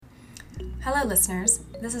Hello, listeners.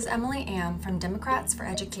 This is Emily Ann from Democrats for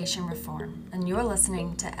Education Reform, and you're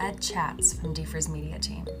listening to EdChats from DFR's media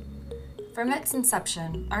team. From its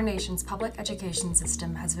inception, our nation's public education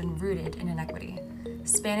system has been rooted in inequity,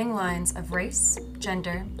 spanning lines of race,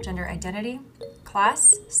 gender identity,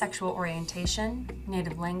 class, sexual orientation,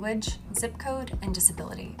 native language, zip code, and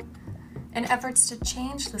disability. In efforts to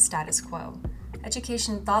change the status quo,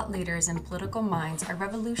 education thought leaders and political minds are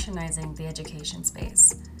revolutionizing the education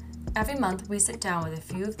space. Every month, we sit down with a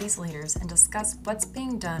few of these leaders and discuss what's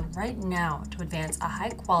being done right now to advance a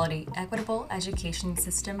high-quality, equitable education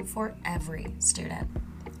system for every student.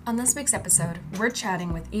 On this week's episode, we're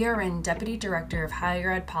chatting with ERN Deputy Director of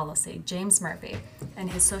Higher Ed Policy, James Murphy, and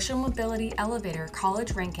his Social Mobility Elevator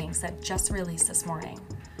college rankings that just released this morning,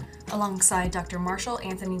 alongside Dr. Marshall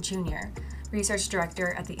Anthony Jr., Research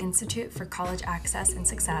Director at the Institute for College Access and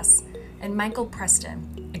Success, and Michael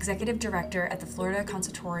Preston, Executive Director at the Florida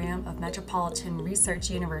Consortium of Metropolitan Research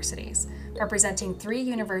Universities, representing 3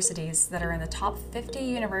 universities that are in the top 50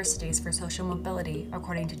 universities for social mobility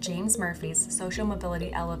according to James Murphy's Social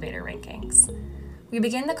Mobility Elevator rankings. We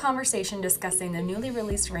begin the conversation discussing the newly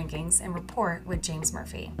released rankings and report with James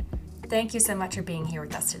Murphy. Thank you so much for being here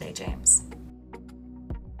with us today, James.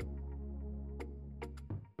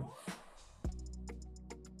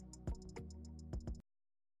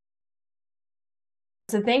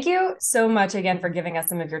 So thank you so much again for giving us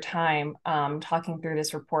some of your time talking through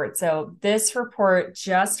this report. So this report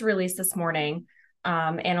just released this morning,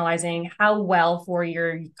 analyzing how well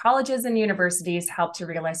 4-year colleges and universities help to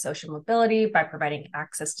realize social mobility by providing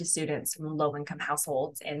access to students from low-income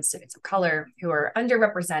households and students of color who are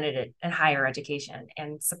underrepresented in higher education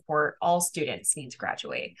and support all students need to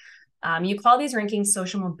graduate. You call these rankings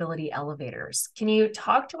social mobility elevators. Can you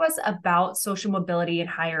talk to us about social mobility in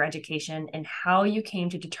higher education and how you came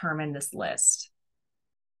to determine this list?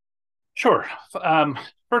 Sure.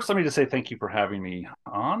 First, let me just say thank you for having me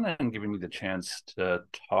on and giving me the chance to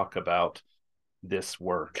talk about this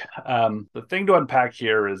work. The thing to unpack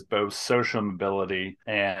here is both social mobility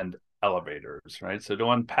and elevators, right? So to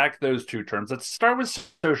unpack those two terms, let's start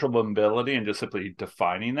with social mobility and just simply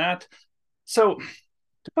defining that. So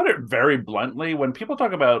to put it very bluntly, when people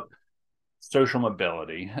talk about social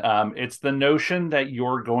mobility, it's the notion that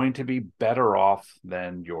you're going to be better off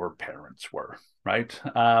than your parents were, right?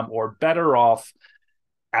 Or better off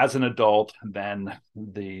as an adult than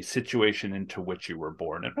the situation into which you were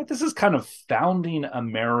born. In fact, this is kind of founding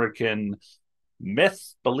American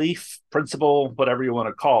myth, belief, principle, whatever you want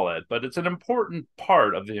to call it. But it's an important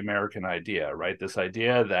part of the American idea, right? This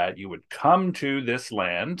idea that you would come to this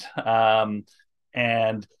land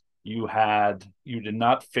and you did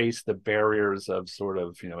not face the barriers of sort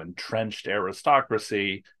of entrenched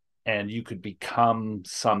aristocracy, and you could become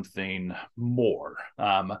something more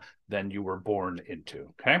than you were born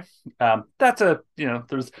into. Okay, that's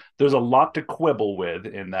there's a lot to quibble with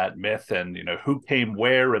in that myth, and who came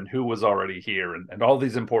where and who was already here, and all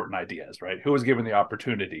these important ideas, right? Who was given the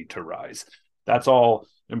opportunity to rise? That's all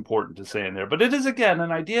important to say in there, but it is again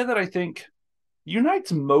an idea that I think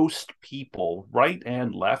unites most people, right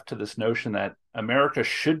and left, to this notion that America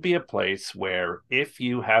should be a place where if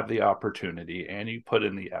you have the opportunity and you put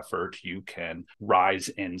in the effort, you can rise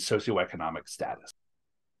in socioeconomic status.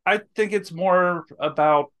 I think it's more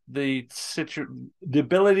about the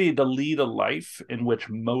ability to lead a life in which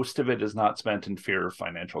most of it is not spent in fear of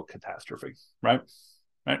financial catastrophe, right?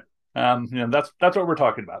 Right. That's what we're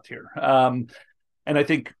talking about here. And I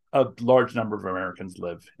think a large number of Americans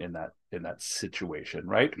live in that situation,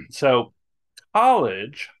 right? So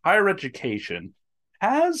college, higher education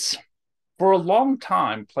has for a long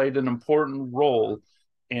time played an important role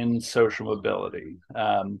in social mobility.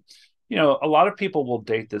 A lot of people will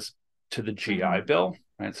date this to the GI Bill,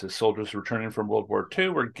 right? So soldiers returning from World War II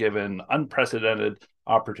were given unprecedented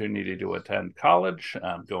opportunity to attend college,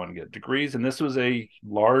 go and get degrees. And this was a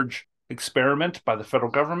large experiment by the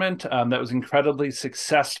federal government that was incredibly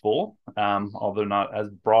successful, although not as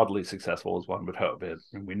broadly successful as one would hope.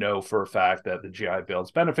 We know for a fact that the GI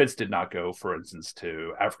Bill's benefits did not go, for instance,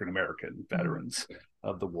 to African-American veterans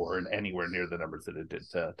of the war and anywhere near the numbers that it did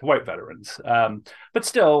to white veterans. But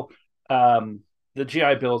still, the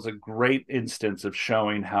GI Bill is a great instance of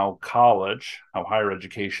showing how higher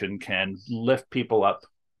education can lift people up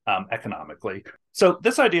economically. So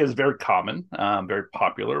this idea is very common, very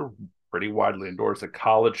popular, pretty widely endorsed, that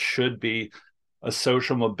college should be a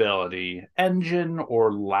social mobility engine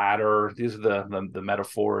or ladder. These are the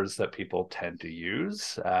metaphors that people tend to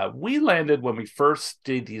use. We landed, when we first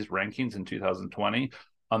did these rankings in 2020,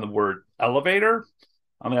 on the word elevator.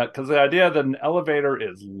 Because the idea that an elevator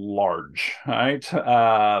is large, right?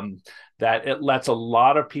 that it lets a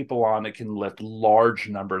lot of people on. It can lift large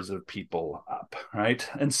numbers of people up, right?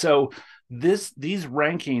 And so these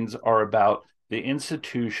rankings are about the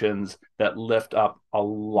institutions that lift up a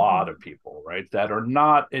lot of people, right? That are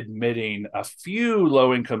not admitting a few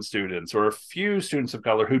low-income students or a few students of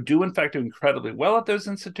color who do in fact do incredibly well at those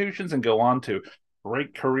institutions and go on to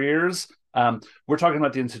great careers. We're talking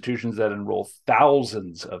about the institutions that enroll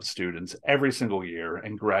thousands of students every single year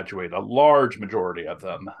and graduate a large majority of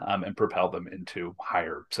them, and propel them into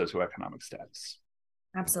higher socioeconomic status.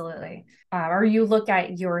 Absolutely. Or you look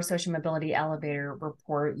at your social mobility elevator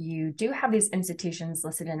report, you do have these institutions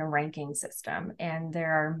listed in a ranking system. And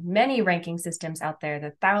there are many ranking systems out there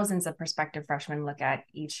that thousands of prospective freshmen look at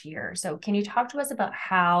each year. So can you talk to us about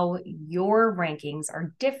how your rankings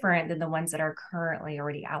are different than the ones that are currently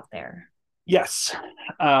already out there? Yes.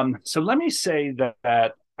 So let me say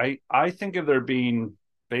that I think of there being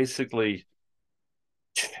basically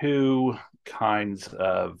two kinds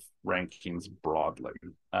of rankings broadly.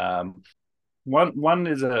 One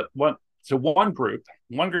is a one. So one group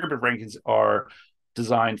of rankings are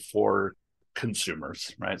designed for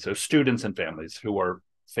consumers, right? So students and families who are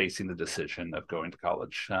facing the decision of going to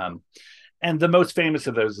college. And the most famous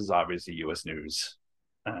of those is obviously U.S. News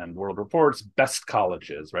and World Report's best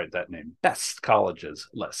colleges, right? That name, best colleges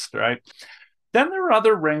list, right? Then there are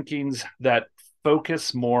other rankings that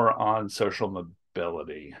focus more on social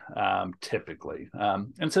mobility, typically.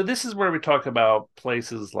 And so this is where we talk about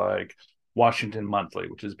places like Washington Monthly,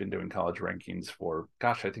 which has been doing college rankings for,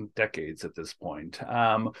 gosh, I think decades at this point.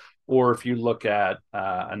 Or if you look at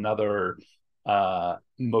another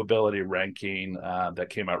mobility ranking that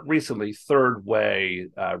came out recently, Third Way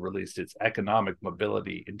released its economic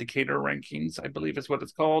mobility indicator rankings, I believe is what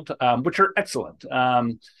it's called, which are excellent.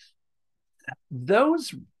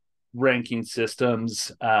 Those ranking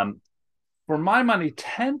systems, for my money,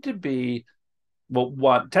 tend to be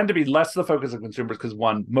less the focus of consumers because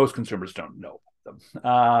most consumers don't know them.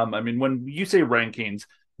 I mean, when you say rankings,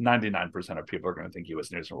 99% of people are going to think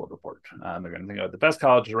U.S. News and World Report. They're going to think about the best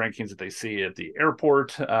college rankings that they see at the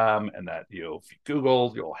airport, and that if you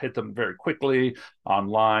Google, you'll hit them very quickly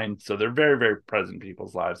online. So they're very, very present in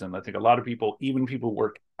people's lives. And I think a lot of people, even people who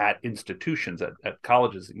work at institutions, at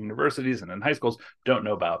colleges and universities and in high schools, don't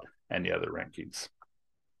know about any other rankings.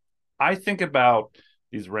 I think about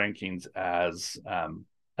these rankings as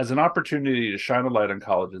an opportunity to shine a light on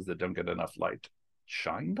colleges that don't get enough light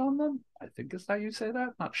shined on them. I think is how you say that,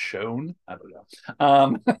 not shown. I don't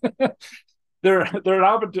know.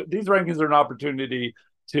 These rankings are an opportunity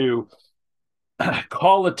to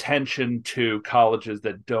call attention to colleges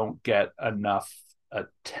that don't get enough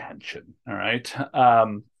attention. All right.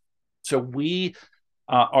 So we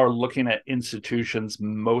are looking at institutions.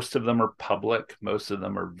 Most of them are public. Most of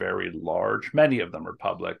them are very large. Many of them are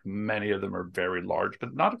public. Many of them are very large,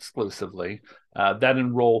 but not exclusively, that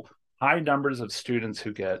enroll high numbers of students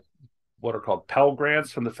who get what are called Pell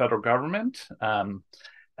Grants from the federal government, and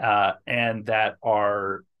that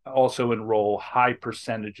are also enroll high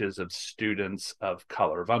percentages of students of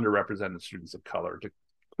color, of underrepresented students of color. To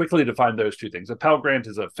quickly define those two things, a Pell Grant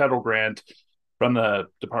is a federal grant from the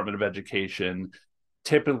Department of Education,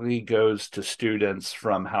 typically goes to students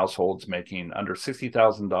from households making under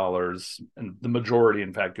 $60,000, and the majority,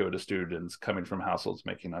 in fact, go to students coming from households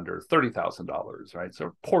making under $30,000, right?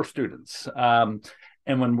 So poor students.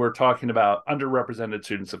 And when we're talking about underrepresented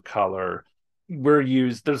students of color,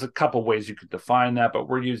 there's a couple ways you could define that, but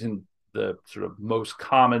we're using the sort of most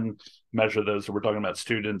common measure of those. So we're talking about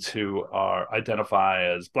students who identify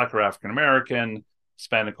as Black or African American,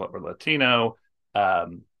 Hispanic or Latino,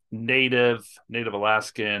 Native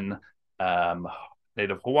Alaskan,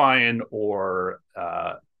 Native Hawaiian, or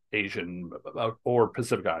Asian or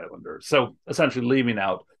Pacific Islander. So essentially leaving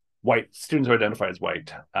out white students who identify as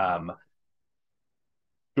white,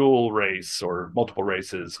 dual race or multiple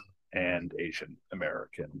races, and Asian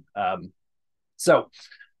American. So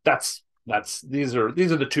these are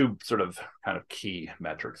the two sort of kind of key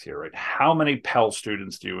metrics here, right? How many Pell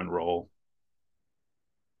students do you enroll?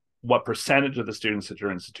 What percentage of the students at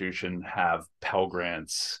your institution have Pell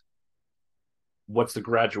Grants? What's the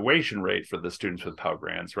graduation rate for the students with Pell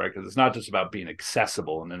Grants, right? Because it's not just about being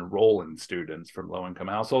accessible and enrolling students from low-income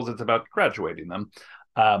households, it's about graduating them.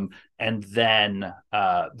 And then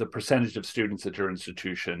the percentage of students at your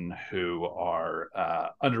institution who are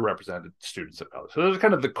underrepresented students of color. So those are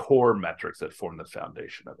kind of the core metrics that form the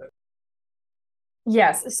foundation of it.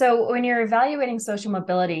 Yes. So when you're evaluating social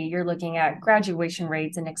mobility, you're looking at graduation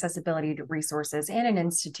rates and accessibility to resources in an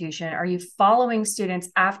institution. Are you following students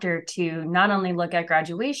after to not only look at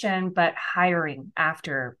graduation, but hiring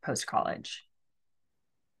after post-college?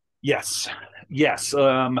 Yes, yes,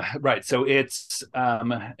 right. So it's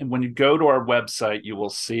and when you go to our website, you will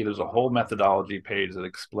see there's a whole methodology page that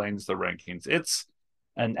explains the rankings. It's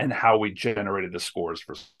and how we generated the scores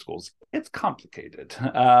for schools. It's complicated.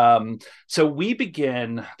 So we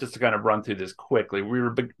begin just to kind of run through this quickly.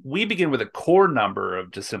 We begin with a core number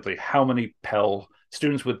of just simply how many Pell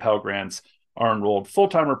students with Pell grants are enrolled full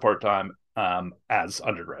time or part time as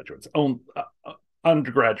undergraduates.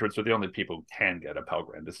 Undergraduates are the only people who can get a Pell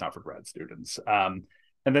Grant. It's not for grad students. And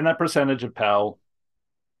then that percentage of Pell,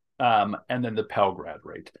 and then the Pell Grad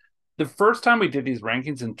rate. The first time we did these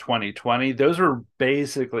rankings in 2020, those were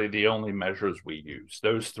basically the only measures we used,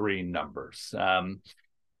 those three numbers. And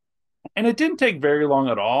it didn't take very long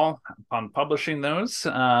at all upon publishing those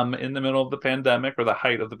in the middle of the pandemic or the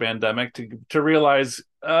height of the pandemic to realize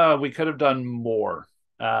we could have done more.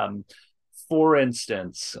 Um, for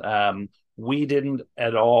instance, we didn't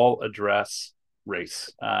at all address race.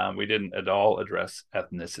 We didn't at all address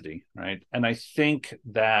ethnicity, right? And I think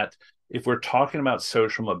that if we're talking about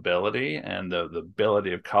social mobility and the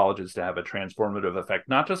ability of colleges to have a transformative effect,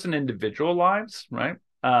 not just in individual lives, right,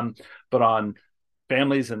 but on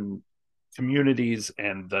families and communities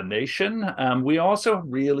and the nation, we also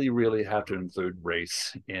really, really have to include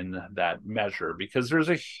race in that measure because there's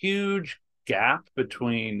a huge gap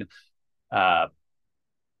between uh,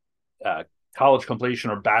 uh, college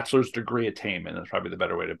completion or bachelor's degree attainment. That's probably the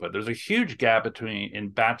better way to put it. There's a huge gap between in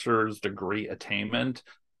bachelor's degree attainment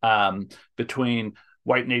between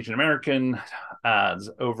white and Asian American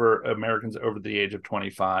over Americans over the age of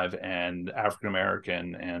 25 and African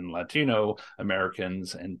American and Latino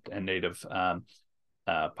Americans and Native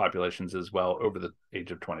populations as well over the age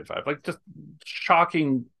of 25. Like just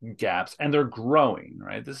shocking gaps, and they're growing.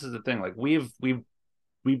 Right, this is the thing. Like we've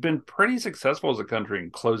been pretty successful as a country in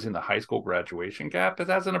closing the high school graduation gap. It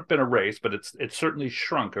hasn't been a race, but it's certainly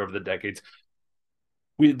shrunk over the decades.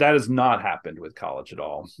 That has not happened with college at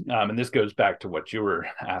all. And this goes back to what you were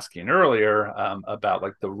asking earlier about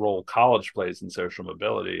like the role college plays in social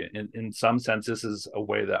mobility. In some sense, this is a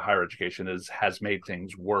way that higher education has made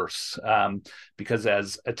things worse because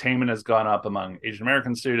as attainment has gone up among Asian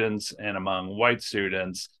American students and among white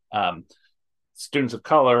students, students of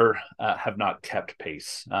color have not kept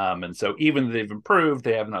pace. And so even though they've improved,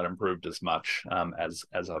 they have not improved as much as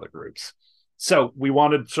other groups. So we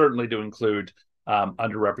wanted certainly to include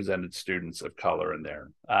underrepresented students of color in there.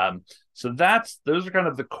 So those are kind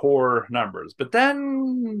of the core numbers. But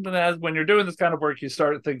then when you're doing this kind of work, you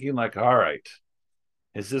start thinking like, all right,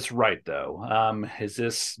 is this right though? Is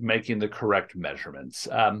this making the correct measurements?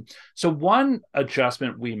 So one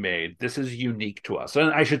adjustment we made, this is unique to us.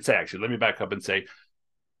 And I should say, actually, let me back up and say,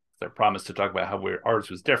 I promised to talk about how ours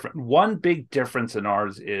was different. One big difference in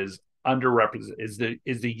ours is underrepresented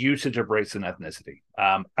is the usage of race and ethnicity.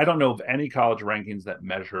 I don't know of any college rankings that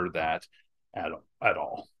measure that at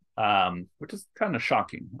all, which is kind of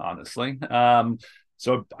shocking, honestly.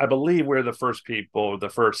 So I believe we're the first people, the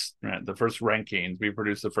first rankings. We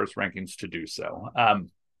produced the first rankings to do so.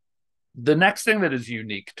 The next thing that is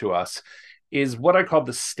unique to us is what I call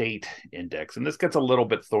the state index. And this gets a little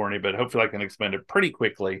bit thorny, but hopefully I can explain it pretty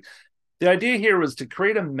quickly. The idea here was to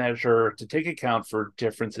create a measure to take account for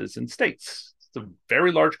differences in states. It's a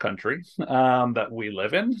very large country that we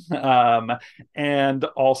live in, and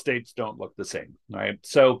all states don't look the same, right?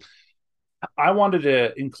 So I wanted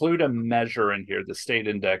to include a measure in here, the state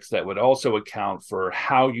index, that would also account for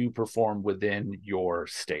how you perform within your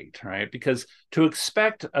state, right? Because to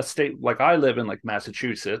expect a state like I live in, like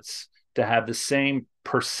Massachusetts, to have the same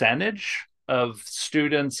percentage of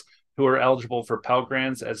students who are eligible for Pell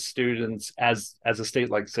Grants as students as a state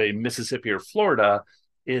like, say, Mississippi or Florida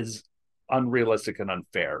is unrealistic and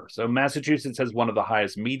unfair. So Massachusetts has one of the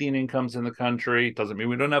highest median incomes in the country. It doesn't mean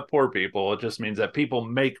we don't have poor people. It just means that people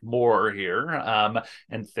make more here,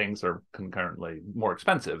 and things are concurrently more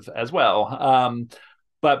expensive as well.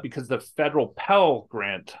 But because the federal Pell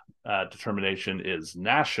Grant determination is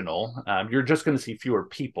national, you're just going to see fewer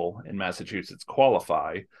people in Massachusetts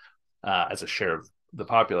qualify as a share of the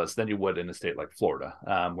populace than you would in a state like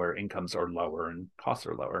Florida, where incomes are lower and costs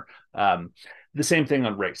are lower. The same thing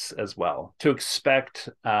on race as well. To expect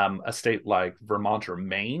a state like Vermont or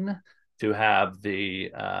Maine to have the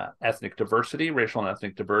ethnic diversity, racial and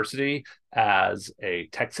ethnic diversity, as a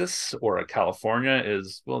Texas or a California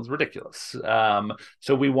is ridiculous.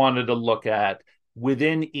 So we wanted to look at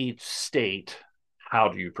within each state, how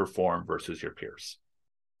do you perform versus your peers?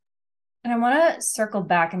 And I want to circle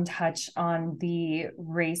back and touch on the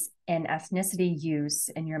race and ethnicity use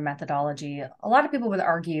in your methodology. A lot of people would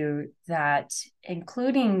argue that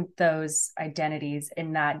including those identities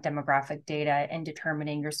in that demographic data in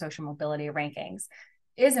determining your social mobility rankings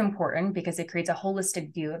is important because it creates a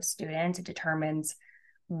holistic view of students. It determines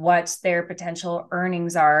what their potential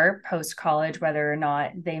earnings are post college, whether or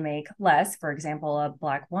not they make less. For example, a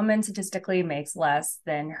Black woman statistically makes less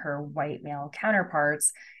than her white male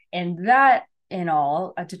counterparts. And that in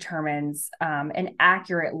all determines an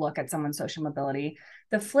accurate look at someone's social mobility.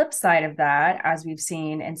 The flip side of that, as we've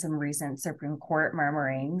seen in some recent Supreme Court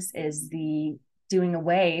murmurings, is the doing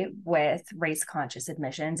away with race conscious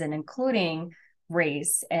admissions and including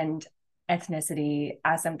race and ethnicity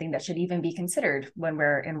as something that should even be considered when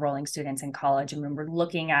we're enrolling students in college and when we're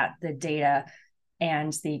looking at the data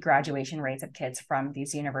and the graduation rates of kids from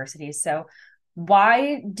these universities. So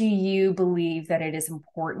why do you believe that it is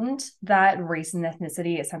important that race and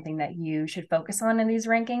ethnicity is something that you should focus on in these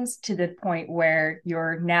rankings to the point where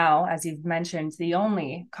you're now, as you've mentioned, the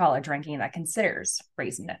only college ranking that considers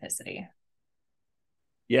race and ethnicity?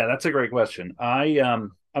 Yeah, that's a great question.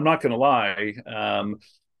 I'm not going to lie.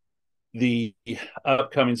 The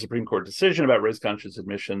upcoming Supreme Court decision about race conscious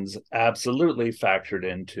admissions absolutely factored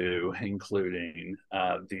into including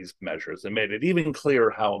these measures and made it even clearer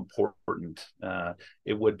how important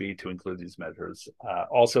it would be to include these measures.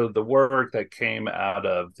 Also, the work that came out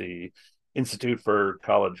of the Institute for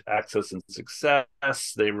College Access and Success,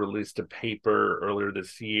 they released a paper earlier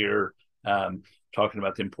this year talking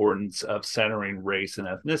about the importance of centering race and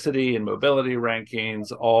ethnicity and mobility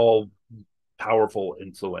rankings, all powerful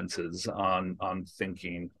influences on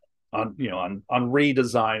thinking on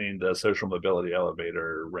redesigning the social mobility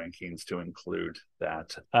elevator rankings to include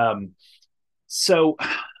that. So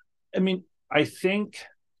I mean, I think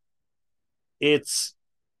to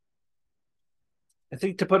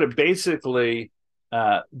put it basically,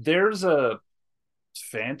 there's a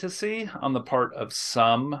fantasy on the part of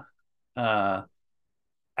some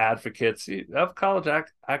advocates of college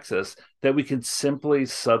access that we can simply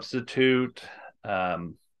substitute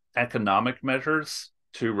economic measures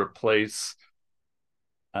to replace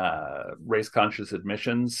race conscious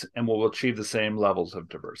admissions and we'll achieve the same levels of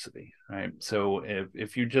diversity, right? So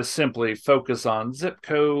if you just simply focus on zip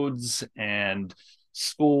codes and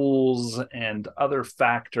schools and other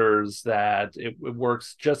factors, that it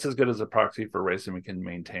works just as good as a proxy for race, and we can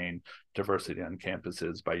maintain diversity on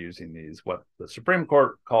campuses by using these, what the Supreme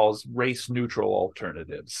Court calls race neutral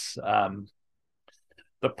alternatives.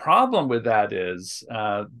 The problem with that is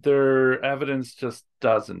their evidence just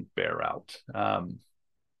doesn't bear out.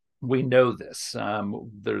 We know this.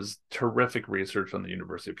 There's terrific research on the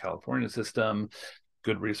University of California system,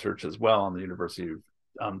 good research as well on the University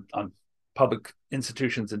of on public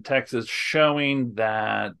institutions in Texas, showing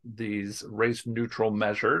that these race neutral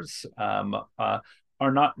measures are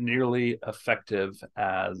not nearly effective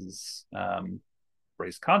as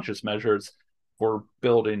race conscious measures for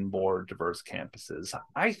building more diverse campuses.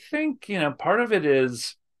 I think, part of it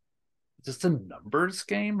is just a numbers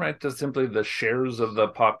game, right? Just simply the shares of the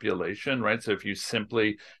population, right? So if you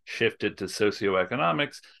simply shift it to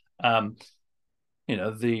socioeconomics,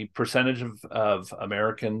 the percentage of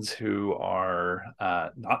Americans who are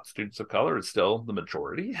not students of color is still the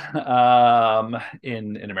majority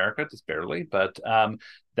in America, just barely. But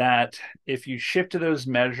that if you shift to those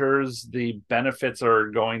measures, the benefits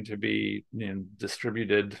are going to be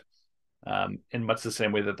distributed in much the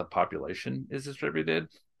same way that the population is distributed.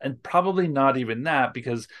 And probably not even that,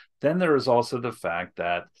 because then there is also the fact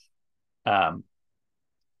that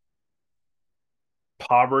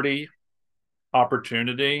poverty,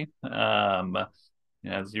 opportunity,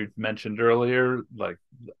 as you mentioned earlier, like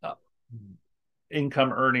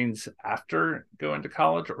income earnings after going to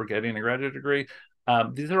college or getting a graduate degree,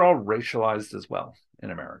 these are all racialized as well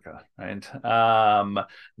in America, right?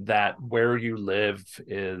 That where you live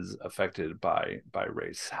is affected by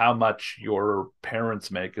race. How much your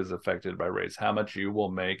parents make is affected by race. How much you will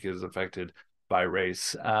make is affected by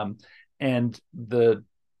race. And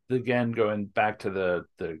again, going back to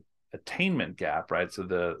the attainment gap, right? So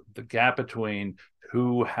the gap between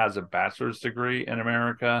who has a bachelor's degree in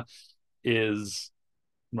America is,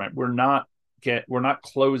 right, we're not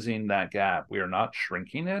closing that gap. We are not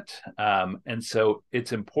shrinking it. And so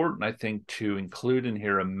it's important, I think, to include in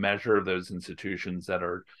here a measure of those institutions that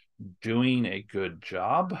are doing a good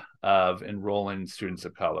job of enrolling students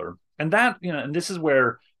of color. And that, and this is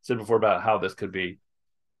where I said before about how this could be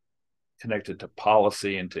connected to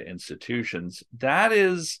policy and to institutions. That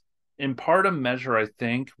is in part a measure, I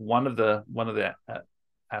think, one of the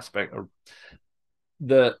aspect or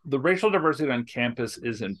the racial diversity on campus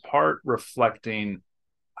is in part reflecting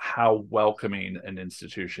how welcoming an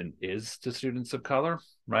institution is to students of color,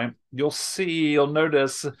 right? You'll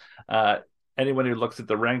notice, uh, anyone who looks at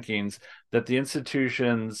the rankings, that the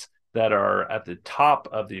institutions that are at the top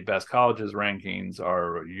of the best colleges rankings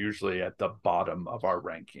are usually at the bottom of our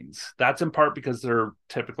rankings. That's in part because they're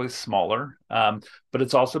typically smaller, but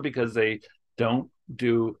it's also because they don't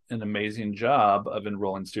do an amazing job of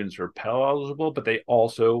enrolling students who are Pell eligible, but they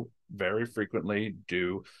also very frequently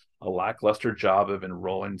do a lackluster job of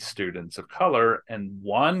enrolling students of color. And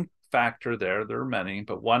one factor there are many,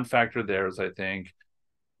 but one factor there is, I think,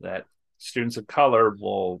 that students of color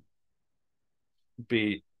will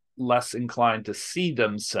be less inclined to see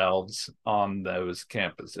themselves on those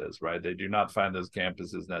campuses, right? They do not find those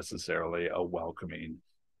campuses necessarily a welcoming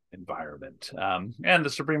environment. And the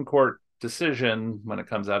Supreme Court decision, when it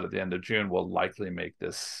comes out at the end of June, will likely make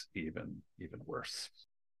this even worse.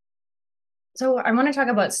 So I want to talk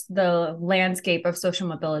about the landscape of social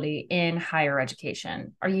mobility in higher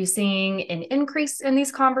education. Are you seeing an increase in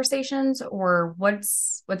these conversations, or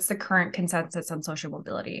what's the current consensus on social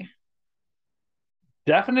mobility?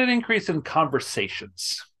 Definite increase in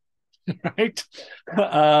conversations, right?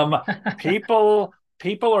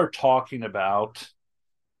 People are talking about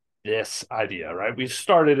this idea, right? We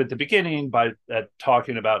started at the beginning by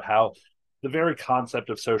talking about how the very concept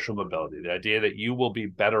of social mobility, the idea that you will be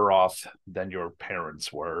better off than your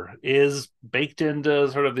parents were, is baked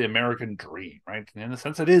into sort of the American dream, right? In a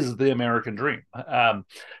sense, it is the American dream.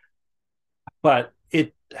 But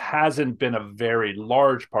it hasn't been a very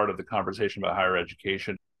large part of the conversation about higher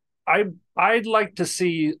education. I'd like to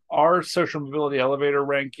see our social mobility elevator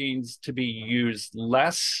rankings to be used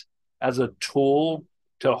less as a tool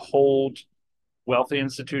to hold wealthy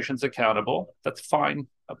institutions accountable. That's fine,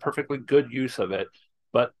 a perfectly good use of it,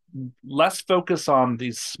 but less focus on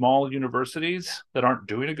these small universities that aren't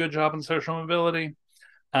doing a good job in social mobility,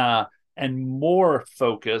 and more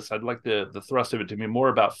focus. I'd like the thrust of it to be more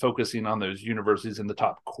about focusing on those universities in the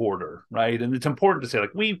top quarter, right? And it's important to say,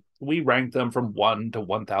 like, we rank them from 1 to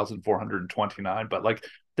 1,429, but like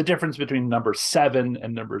the difference between number 7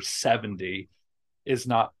 and number 70 is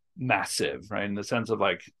not massive, right? In the sense of,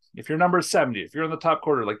 like, if you're number 70, if you're in the top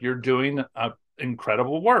quarter, like, you're doing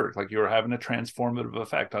incredible work, like you're having a transformative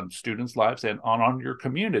effect on students' lives and on your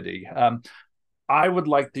community. I would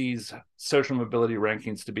like these social mobility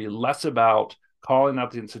rankings to be less about calling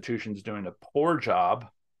out the institutions doing a poor job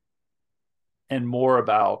and more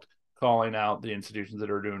about calling out the institutions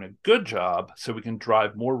that are doing a good job, so we can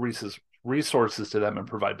drive more resources to them and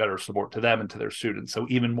provide better support to them and to their students, so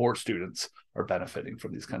even more students are benefiting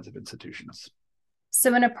from these kinds of institutions.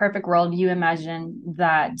 So in a perfect world, you imagine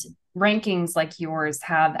that rankings like yours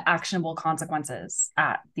have actionable consequences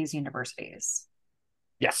at these universities?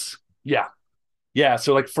 Yes. Yeah.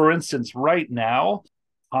 So, like, for instance, right now,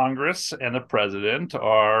 Congress and the president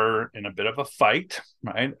are in a bit of a fight,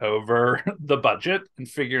 right, over the budget and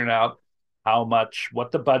figuring out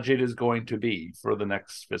what the budget is going to be for the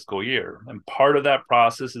next fiscal year. And part of that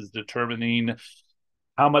process is determining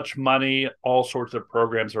how much money all sorts of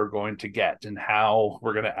programs are going to get and how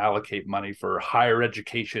we're going to allocate money for higher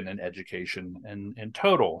education and education in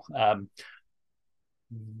total.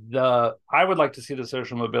 I would like to see the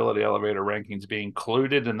social mobility elevator rankings be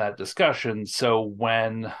included in that discussion. So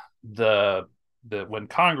when when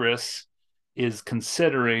Congress is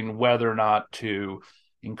considering whether or not to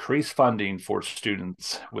increase funding for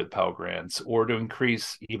students with Pell Grants, or to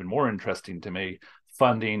increase, even more interesting to me,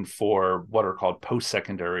 funding for what are called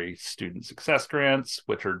post-secondary student success grants,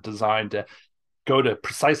 which are designed to go to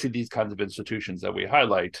precisely these kinds of institutions that we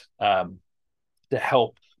highlight, to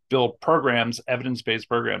help build programs, evidence-based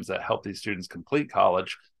programs that help these students complete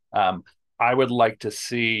college. I would like to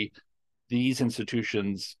see these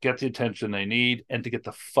institutions get the attention they need and to get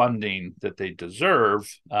the funding that they deserve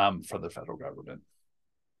from the federal government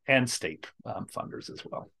and state funders as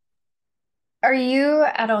well. Are you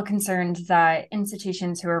at all concerned that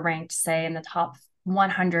institutions who are ranked, say, in the top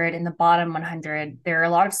 100, in the bottom 100, there are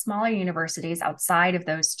a lot of smaller universities outside of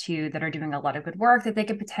those two that are doing a lot of good work, that they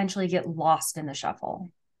could potentially get lost in the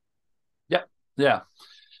shuffle?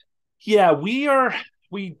 Yeah,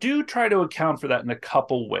 we do try to account for that in a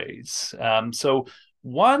couple ways. So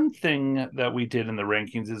one thing that we did in the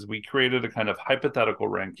rankings is we created a kind of hypothetical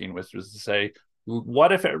ranking, which was to say,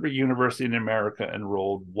 what if every university in America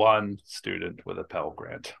enrolled one student with a Pell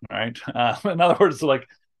Grant, right? In other words, like,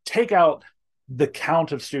 take out the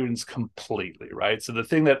count of students completely, right? So the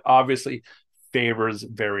thing that obviously favors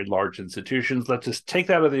very large institutions. Let's just take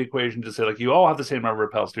that out of the equation to say, like, you all have the same number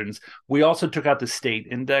of Pell students. We also took out the state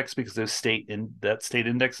index because that state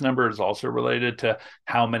index number is also related to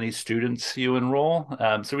how many students you enroll.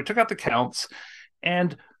 So we took out the counts.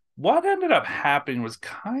 And what ended up happening was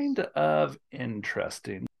kind of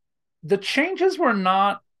interesting. The changes were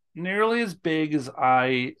not nearly as big as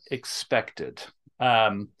I expected.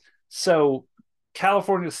 So Cal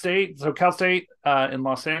State in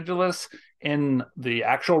Los Angeles, in the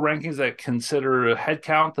actual rankings that consider head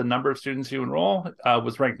count, the number of students you enroll,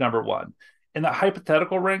 was ranked number 1. In the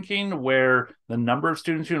hypothetical ranking, where the number of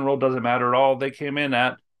students you enroll doesn't matter at all, they came in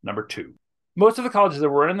at number 2. Most of the colleges that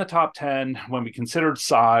were in the top 10, when we considered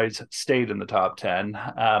size, stayed in the top 10.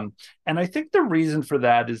 And I think the reason for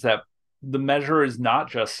that is that the measure is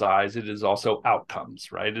not just size, it is also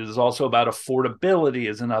outcomes, right? It is also about affordability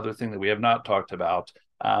is another thing that we have not talked about.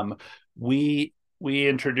 We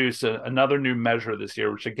introduced another new measure this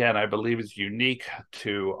year, which again, I believe is unique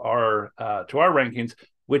to our rankings,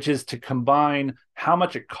 which is to combine how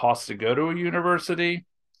much it costs to go to a university,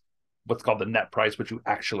 what's called the net price, which you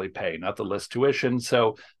actually pay, not the list tuition.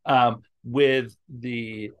 So with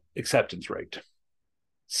the acceptance rate.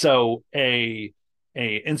 So a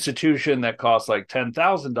institution that costs like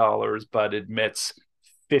 $10,000 but admits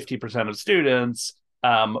 50% of students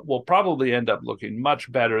will probably end up looking much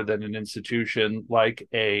better than an institution like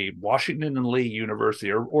a Washington and Lee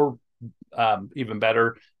University, or even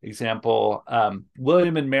better example,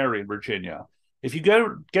 William and Mary in Virginia. If you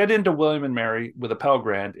get into William and Mary with a Pell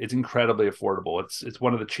Grant, it's incredibly affordable. It's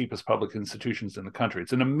one of the cheapest public institutions in the country.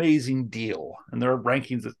 It's an amazing deal. And there are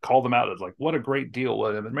rankings that call them out as like, what a great deal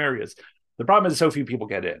William and Mary is. The problem is so few people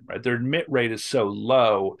get in, right? Their admit rate is so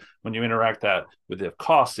low when you interact that with the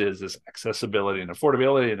cost is this accessibility and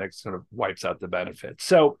affordability, and it sort of wipes out the benefits.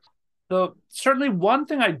 So certainly one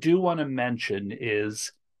thing I do want to mention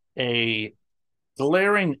is a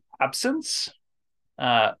glaring absence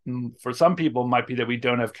for some people might be that we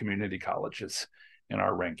don't have community colleges in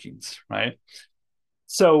our rankings, right?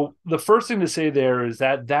 So the first thing to say there is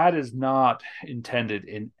that that is not intended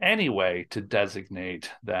in any way to designate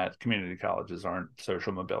that community colleges aren't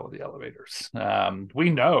social mobility elevators. We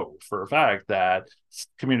know for a fact that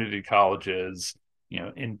community colleges,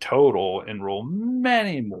 in total enroll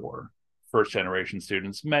many more first-generation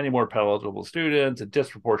students, many more Pell eligible students, a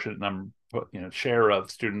disproportionate number, share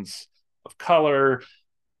of students of color,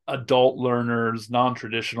 adult learners,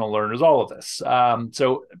 non-traditional learners, all of this.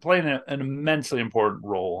 So playing an immensely important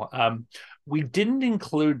role. We didn't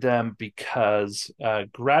include them because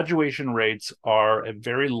graduation rates are a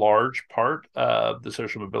very large part of the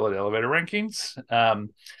social mobility elevator rankings.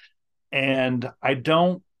 And I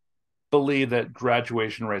don't believe that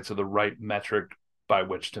graduation rates are the right metric by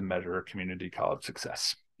which to measure community college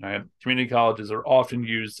success. Right? Community colleges are often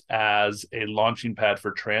used as a launching pad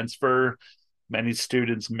for transfer. Many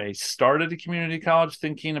students may start at a community college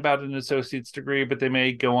thinking about an associate's degree, but they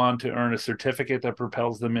may go on to earn a certificate that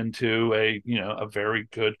propels them into a very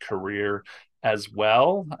good career as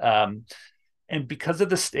well. And because of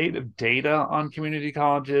the state of data on community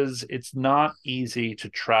colleges, it's not easy to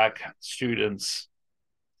track students'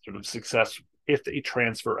 sort of success if they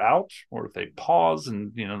transfer out or if they pause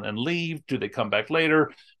and leave. Do they come back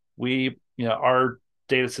later? Our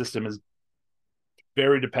data system is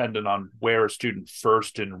very dependent on where a student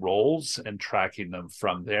first enrolls and tracking them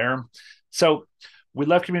from there. So we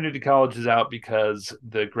left community colleges out because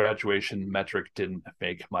the graduation metric didn't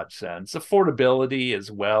make much sense. Affordability as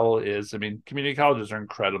well is, community colleges are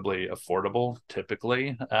incredibly affordable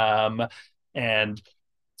typically. And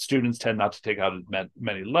students tend not to take out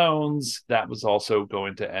many loans. That was also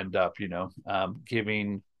going to end up,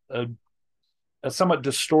 giving a somewhat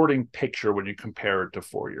distorting picture when you compare it to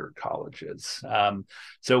four-year colleges.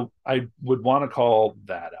 So I would want to call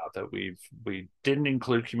that out, that we didn't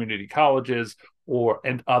include community colleges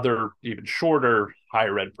and other even shorter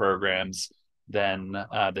higher ed programs than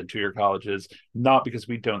two-year colleges, not because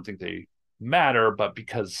we don't think they matter, but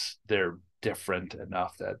because they're different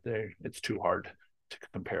enough that it's too hard to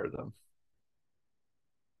compare them.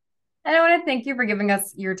 And I want to thank you for giving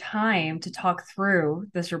us your time to talk through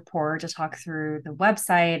this report, to talk through the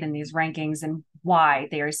website and these rankings and why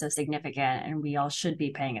they are so significant. And we all should be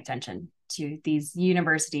paying attention to these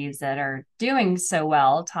universities that are doing so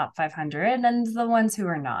well, top 500, and the ones who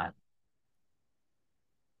are not.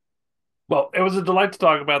 Well, it was a delight to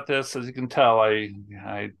talk about this. As you can tell, I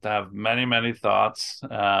have many, many thoughts.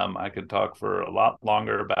 I could talk for a lot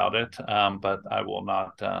longer about it, but I will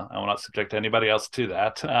not subject anybody else to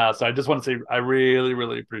that. So I just want to say I really,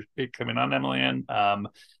 really appreciate coming on, Emily Ann.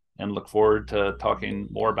 and look forward to talking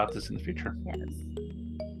more about this in the future. Yes.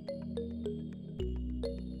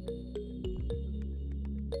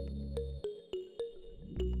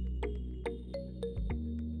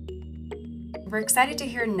 We're excited to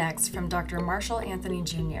hear next from Dr. Marshall Anthony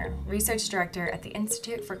Jr., Research Director at the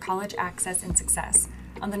Institute for College Access and Success,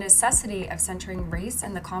 on the necessity of centering race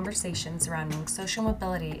in the conversation surrounding social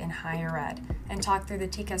mobility in higher ed, and talk through the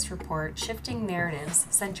TCAS report, Shifting Narratives,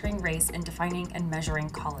 Centering Race in Defining and Measuring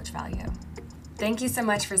College Value. Thank you so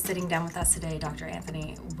much for sitting down with us today, Dr.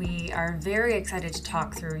 Anthony. We are very excited to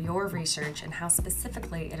talk through your research and how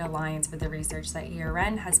specifically it aligns with the research that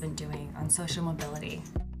ERN has been doing on social mobility.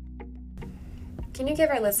 Can you give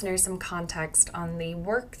our listeners some context on the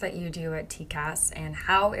work that you do at TCAS and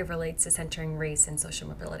how it relates to centering race and social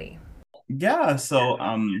mobility? Yeah, so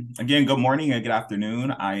again, good morning and good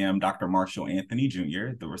afternoon. I am Dr. Marshall Anthony Jr.,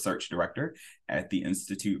 the Research Director at the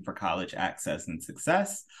Institute for College Access and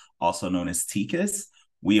Success, also known as TCAS.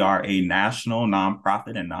 We are a national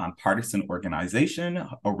nonprofit and nonpartisan organization,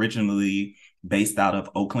 originally based out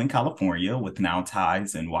of Oakland, California, with now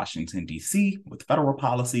ties in Washington, D.C., with federal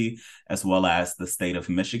policy, as well as the state of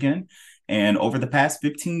Michigan. And over the past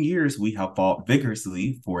 15 years, we have fought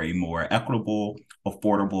vigorously for a more equitable,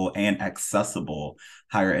 affordable, and accessible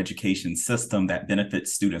higher education system that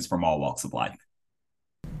benefits students from all walks of life.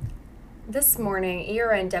 This morning,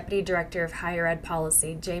 ERN Deputy Director of Higher Ed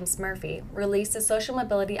Policy, James Murphy, released a social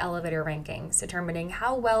mobility elevator rankings determining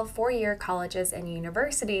how well four-year colleges and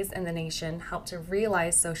universities in the nation help to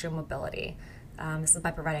realize social mobility. This is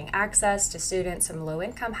by providing access to students from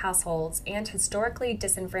low-income households and historically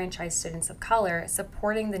disenfranchised students of color,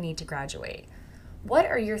 supporting the need to graduate. What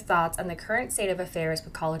are your thoughts on the current state of affairs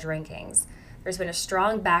with college rankings? There's been a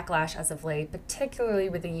strong backlash as of late, particularly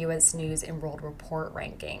with the U.S. News Enrolled Report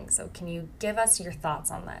ranking. So can you give us your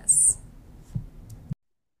thoughts on this?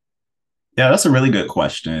 Yeah, that's a really good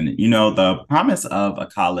question. You know, the promise of a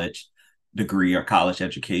college degree or college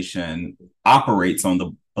education operates on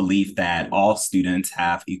the belief that all students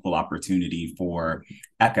have equal opportunity for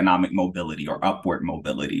economic mobility or upward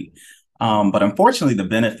mobility. But unfortunately, the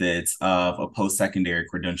benefits of a post-secondary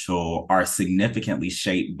credential are significantly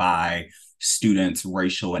shaped by students'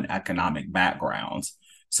 racial and economic backgrounds.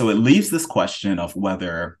 So it leaves this question of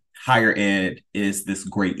whether higher ed is this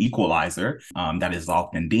great equalizer that is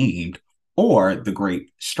often deemed, or the great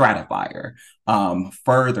stratifier,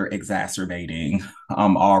 further exacerbating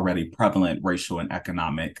already prevalent racial and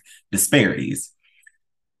economic disparities.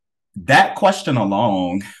 That question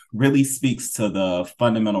alone really speaks to the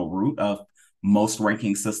fundamental root of most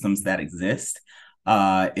ranking systems that exist.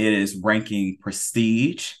 It is ranking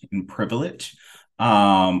prestige and privilege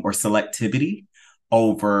or selectivity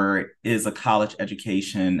over, is a college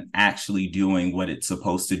education actually doing what it's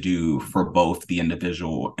supposed to do for both the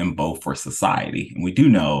individual and both for society? And we do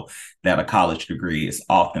know that a college degree is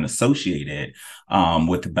often associated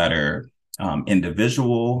with better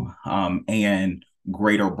individual and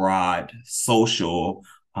greater broad social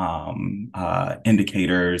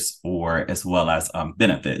indicators, or as well as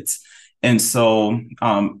benefits. And so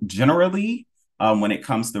generally, when it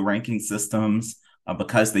comes to ranking systems,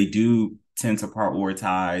 because they do tend to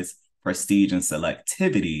prioritize prestige and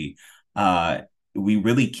selectivity, we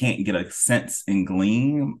really can't get a sense and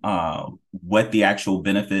glean what the actual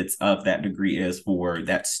benefits of that degree is for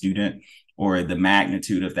that student, or the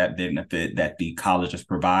magnitude of that benefit that the colleges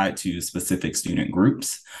provide to specific student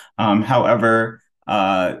groups. However,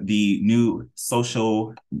 the new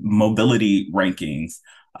social mobility rankings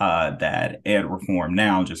that Ed Reform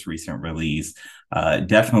Now, just recent release,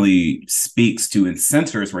 definitely speaks to and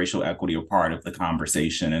centers racial equity a part of the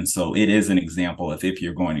conversation. And so it is an example of, if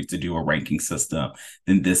you're going to do a ranking system,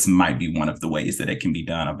 then this might be one of the ways that it can be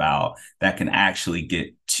done about that can actually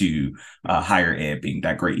get to higher ed being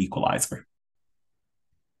that great equalizer.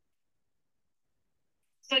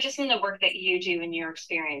 So just in the work that you do in your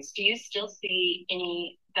experience, do you still see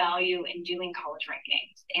any value in doing college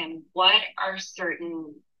rankings? And what are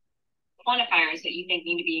certain quantifiers that you think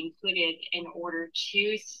need to be included in order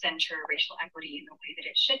to center racial equity in the way that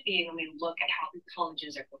it should be when we look at how the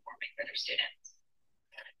colleges are performing for their students?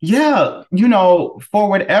 Yeah, you know, for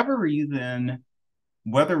whatever reason,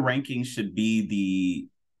 whether rankings should be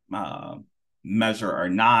the measure or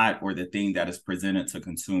not, or the thing that is presented to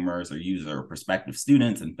consumers or user or prospective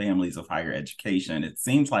students and families of higher education, it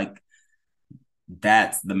seems like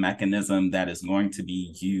that's the mechanism that is going to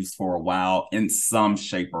be used for a while in some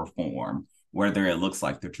shape or form, whether it looks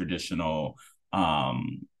like the traditional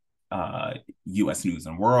U.S. News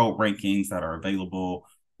and World rankings that are available,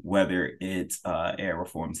 whether it's Ed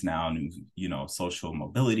Reform's Now, new, social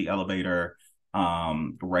mobility elevator,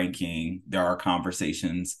 ranking. There are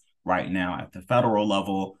conversations right now at the federal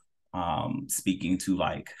level speaking to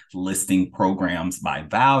like listing programs by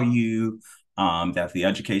value that the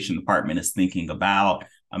education department is thinking about,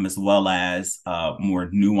 as well as more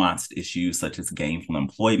nuanced issues such as gainful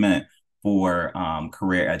employment for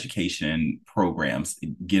career education programs,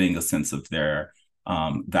 getting a sense of their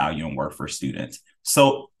value and worth for students.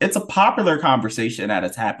 So it's a popular conversation that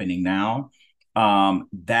is happening now,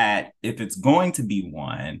 that if it's going to be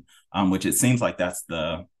one, which it seems like that's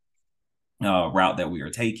the route that we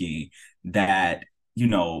are taking, that, you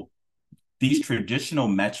know, these traditional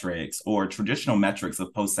metrics or traditional metrics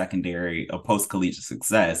of post-secondary or post-collegiate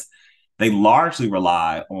success, they largely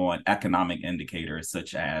rely on economic indicators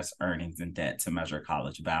such as earnings and debt to measure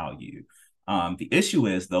college value. The issue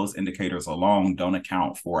is those indicators alone don't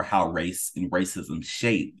account for how race and racism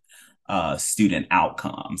shape student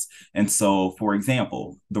outcomes. And so, for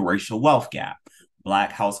example, the racial wealth gap.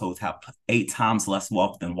 Black households have 8 times less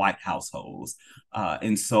wealth than white households.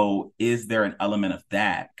 And so is there an element of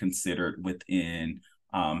that considered within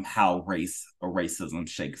how race or racism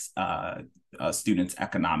shapes students'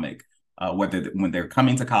 economic, whether when they're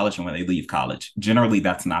coming to college and when they leave college? Generally,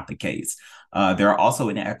 that's not the case. There are also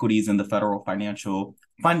inequities in the federal financial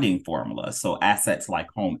funding formula. So assets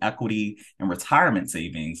like home equity and retirement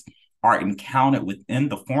savings are encountered within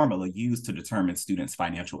the formula used to determine students'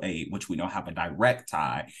 financial aid, which we know have a direct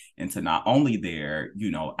tie into not only their, you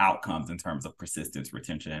know, outcomes in terms of persistence,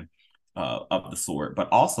 retention of the sort, but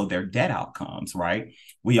also their debt outcomes, right?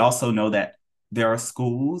 We also know that there are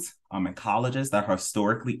schools and colleges that are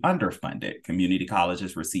historically underfunded. Community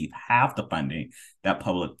colleges receive half the funding that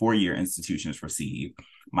public four-year institutions receive.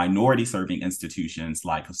 Minority-serving institutions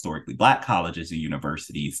like historically Black colleges and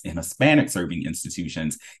universities and Hispanic-serving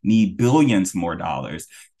institutions need billions more dollars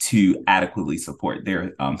to adequately support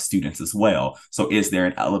their students as well. So is there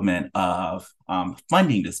an element of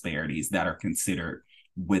funding disparities that are considered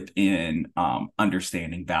within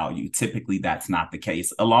understanding value? Typically, that's not the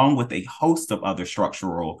case, along with a host of other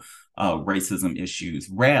structural racism issues,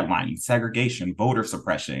 redlining, segregation, voter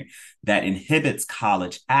suppression that inhibits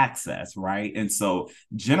college access, right? And so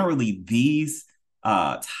generally these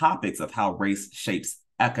topics of how race shapes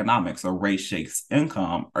economics or race shapes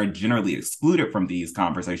income are generally excluded from these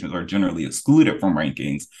conversations or generally excluded from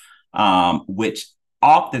rankings, which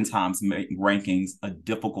oftentimes make rankings a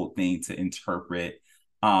difficult thing to interpret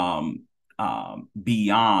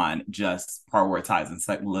beyond just prioritizing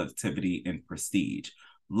selectivity and prestige.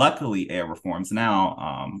 Luckily, Ed Reforms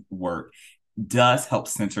Now work does help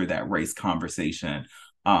center that race conversation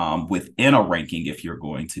within a ranking if you're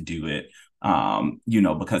going to do it, you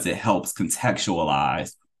know, because it helps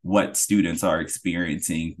contextualize what students are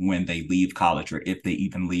experiencing when they leave college, or if they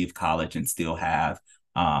even leave college and still have,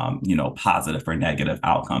 you know, positive or negative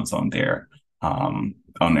outcomes on their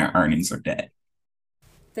earnings or debt.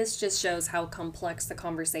 This just shows how complex the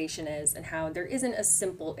conversation is and how there isn't a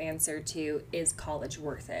simple answer to, is college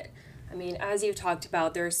worth it? I mean, as you've talked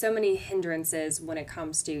about, there are so many hindrances when it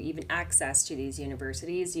comes to even access to these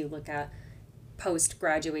universities. You look at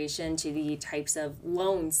post-graduation to the types of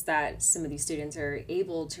loans that some of these students are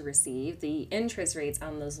able to receive, the interest rates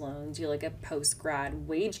on those loans. You look at post-grad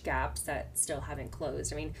wage gaps that still haven't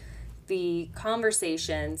closed. I mean, the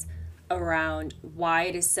conversations around why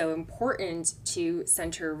it is so important to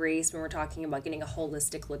center race when we're talking about getting a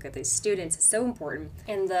holistic look at these students is so important.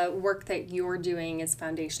 And the work that you're doing is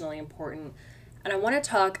foundationally important. And I want to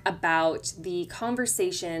talk about the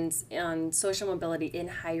conversations on social mobility in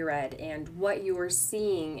higher ed and what you're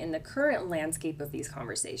seeing in the current landscape of these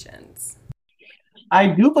conversations. I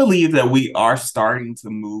do believe that we are starting to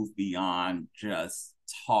move beyond just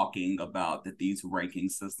talking about that these ranking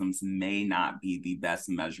systems may not be the best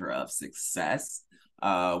measure of success.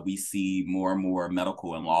 We see more and more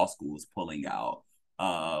medical and law schools pulling out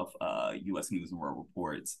of U.S. News and World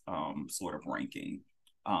Report's sort of ranking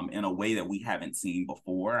in a way that we haven't seen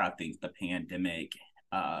before. I think the pandemic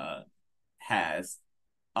has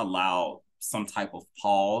allowed some type of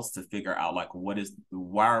pause to figure out, like,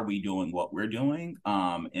 why are we doing what we're doing?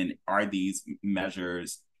 And are these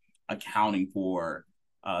measures accounting for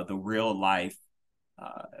the real life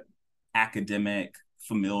academic,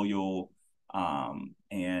 familial,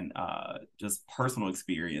 and just personal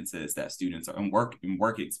experiences that students are, and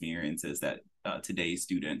work experiences that today's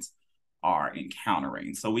students are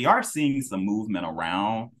encountering? So we are seeing some movement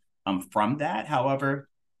around from that. However,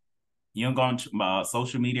 you don't go on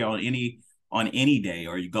social media on any day,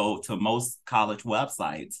 or you go to most college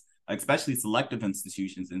websites, especially selective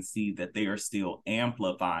institutions, and see that they are still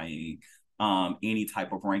amplifying any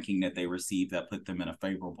type of ranking that they receive that put them in a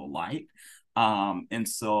favorable light. And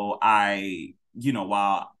so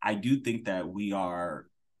while I do think that we are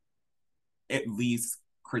at least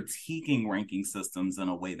critiquing ranking systems in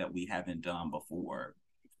a way that we haven't done before,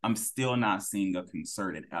 I'm still not seeing a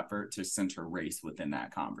concerted effort to center race within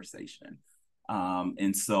that conversation.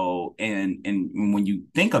 And when you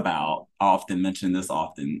think about, I often mention this a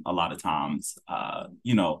lot of times,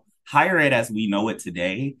 higher ed as we know it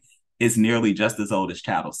today is nearly just as old as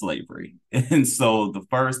chattel slavery. And so the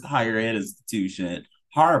first higher ed institution,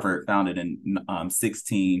 Harvard, founded in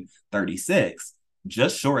 1636,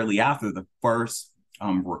 just shortly after the first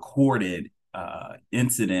recorded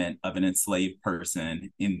incident of an enslaved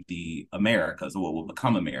person in the Americas, or what will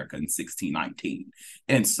become America, in 1619.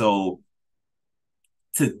 And so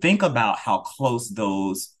to think about how close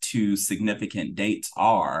those two significant dates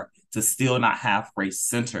are, to still not have race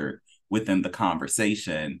centered within the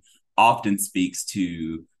conversation, often speaks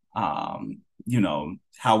to how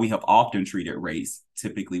we have often treated race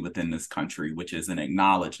typically within this country, which is an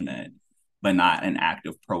acknowledgement, but not an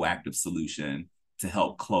active, proactive solution to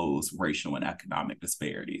help close racial and economic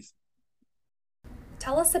disparities.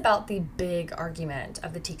 Tell us about the big argument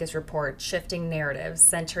of the TICAS report, shifting narratives,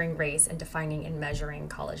 centering race, and defining and measuring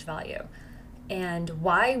college value, and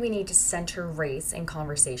why we need to center race in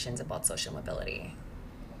conversations about social mobility.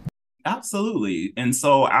 Absolutely. And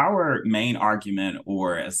so our main argument,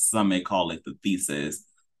 or as some may call it, the thesis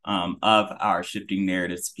of our shifting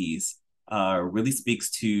narratives piece, really speaks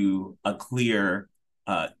to a clear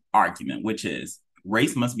argument, which is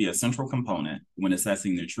race must be a central component when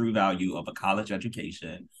assessing the true value of a college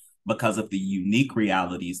education because of the unique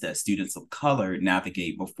realities that students of color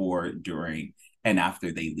navigate before, during, and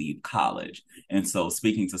after they leave college. And so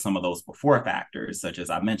speaking to some of those before factors, such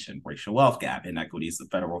as I mentioned, racial wealth gap, inequities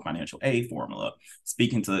of federal financial aid formula,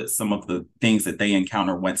 speaking to some of the things that they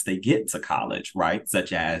encounter once they get to college, right?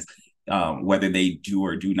 Such as whether they do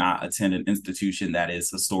or do not attend an institution that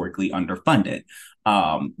is historically underfunded.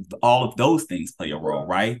 All of those things play a role,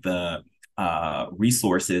 right? The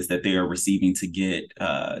resources that they are receiving to get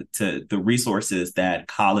to the resources that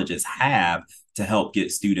colleges have to help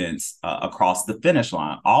get students across the finish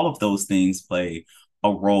line. All of those things play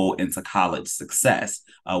a role into college success.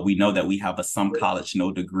 We know that we have a some college,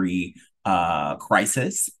 no degree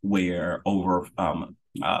crisis where over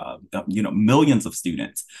millions of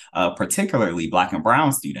students, particularly Black and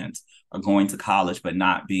Brown students, are going to college but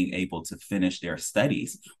not being able to finish their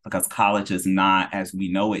studies because college is not, as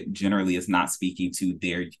we know it, generally is not speaking to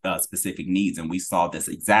their specific needs. And we saw this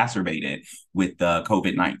exacerbated with the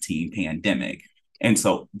COVID-19 pandemic. And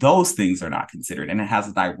so those things are not considered. And it has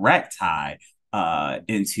a direct tie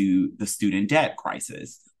into the student debt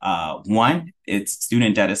crisis. One,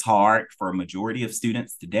 student debt is hard for a majority of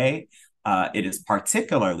students today. It is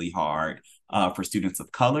particularly hard for students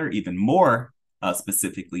of color, even more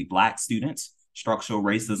specifically Black students. Structural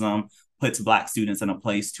racism puts Black students in a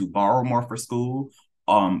place to borrow more for school,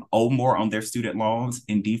 owe more on their student loans,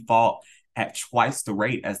 and default at twice the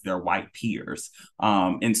rate as their white peers.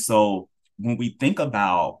 And so when we think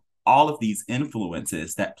about all of these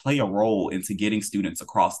influences that play a role into getting students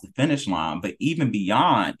across the finish line, but even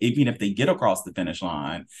beyond, even if they get across the finish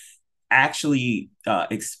line, actually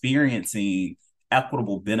experiencing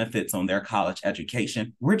equitable benefits on their college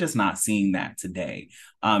education, we're just not seeing that today.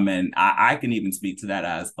 And I can even speak to that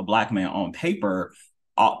as a Black man on paper.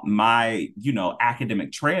 My,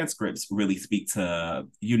 academic transcripts really speak to,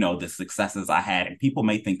 the successes I had. And people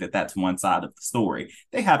may think that that's one side of the story.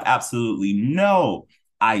 They have absolutely no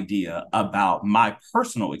idea about my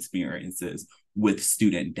personal experiences with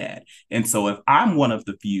student debt. And so if I'm one of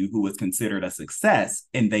the few who is considered a success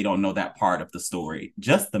and they don't know that part of the story,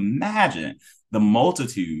 just imagine the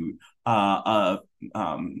multitude of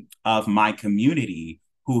my community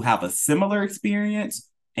who have a similar experience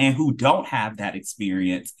and who don't have that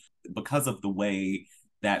experience because of the way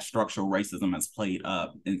that structural racism has played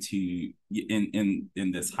up into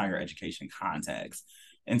in this higher education context.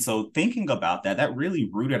 And so thinking about that really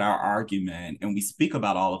rooted our argument, and we speak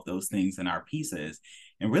about all of those things in our pieces.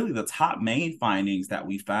 And really the top main findings that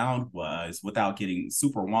we found was, without getting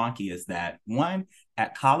super wonky, is that one,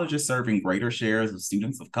 at colleges serving greater shares of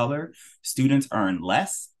students of color, students earn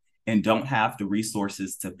less and don't have the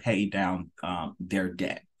resources to pay down their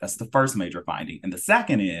debt. That's the first major finding. And the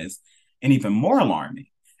second is, and even more alarming,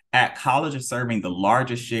 at colleges serving the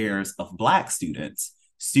largest shares of Black students,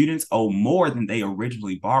 students owe more than they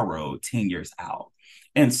originally borrowed 10 years out.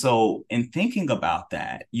 And so in thinking about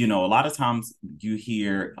that, a lot of times you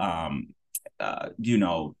hear, a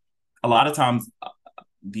lot of times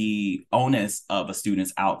the onus of a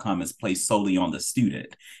student's outcome is placed solely on the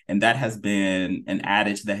student. And that has been an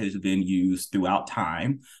adage that has been used throughout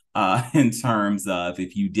time in terms of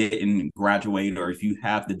if you didn't graduate or if you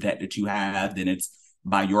have the debt that you have, then it's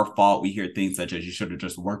by your fault. We hear things such as you should have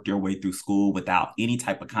just worked your way through school without any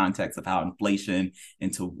type of context of how inflation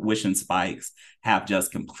and tuition spikes have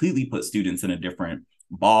just completely put students in a different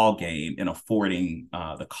ball game in affording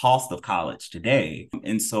the cost of college today.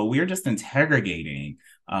 And so we're just interrogating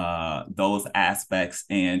those aspects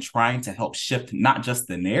and trying to help shift not just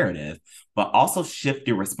the narrative, but also shift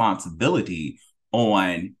the responsibility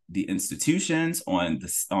on the institutions, on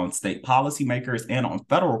state policymakers, and on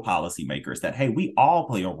federal policymakers that, hey, we all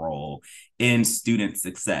play a role in student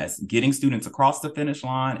success, getting students across the finish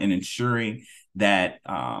line and ensuring that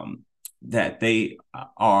that they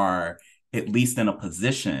are at least in a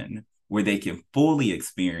position where they can fully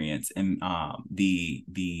experience and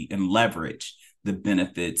and leverage the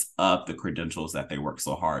benefits of the credentials that they work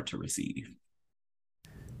so hard to receive.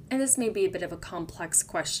 And this may be a bit of a complex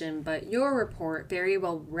question, but your report very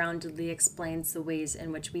well roundedly explains the ways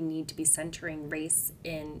in which we need to be centering race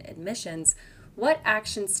in admissions. What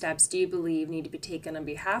action steps do you believe need to be taken on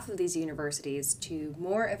behalf of these universities to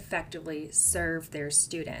more effectively serve their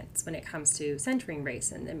students when it comes to centering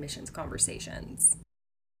race in admissions conversations?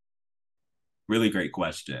 Really great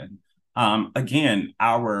question. Again,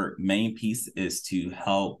 our main piece is to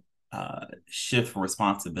help shift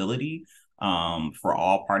responsibility for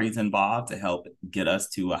all parties involved to help get us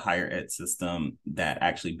to a higher ed system that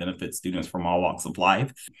actually benefits students from all walks of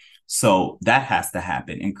life. So that has to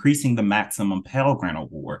happen. Increasing the maximum Pell Grant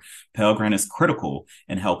award. Pell Grant is critical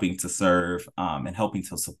in helping to serve and helping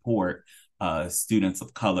to support students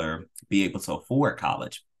of color be able to afford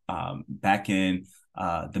college. Back in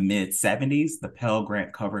the mid-70s, the Pell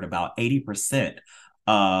Grant covered about 80%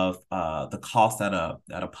 of the cost at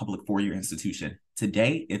a public four-year institution.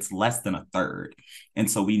 Today, it's less than a third.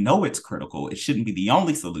 And so we know it's critical. It shouldn't be the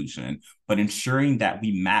only solution, but ensuring that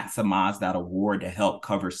we maximize that award to help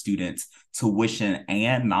cover students' tuition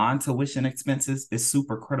and non-tuition expenses is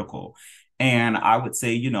super critical. And I would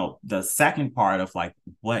say, the second part of like,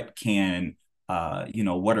 what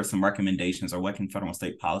are some recommendations or what can federal and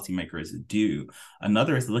state policymakers do?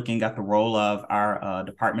 Another is looking at the role of our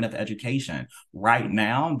Department of Education. Right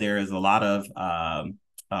now, there is a lot of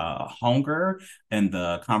hunger, and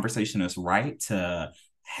the conversation is right to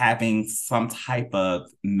having some type of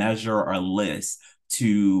measure or list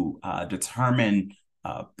to determine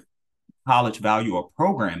college value or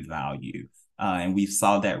program value. And we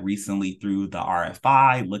saw that recently through the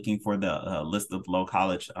RFI, looking for the list of low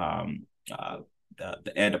college,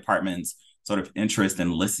 the ed department's sort of interest in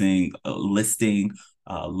listing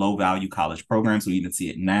low value college programs. We even see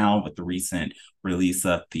it now with the recent release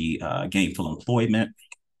of the gainful employment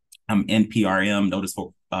NPRM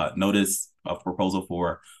notice of proposal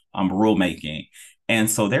for rulemaking. And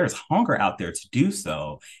so there's hunger out there to do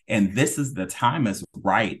so. And this is the time is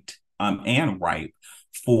right and ripe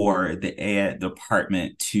for the ed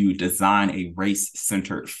department to design a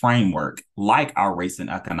race-centered framework like our race and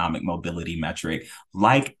economic mobility metric,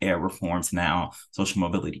 like Ed Reforms Now, social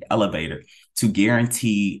mobility elevator, to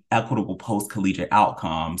guarantee equitable post-collegiate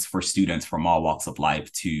outcomes for students from all walks of life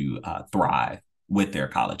to thrive with their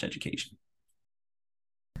college education.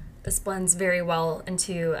 This blends very well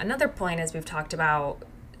into another point as we've talked about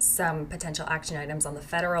some potential action items on the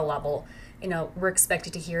federal level. We're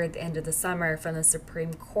expected to hear at the end of the summer from the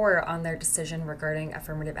Supreme Court on their decision regarding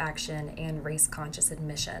affirmative action and race-conscious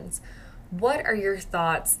admissions. What are your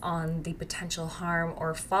thoughts on the potential harm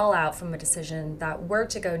or fallout from a decision that were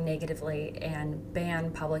to go negatively and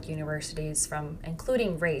ban public universities from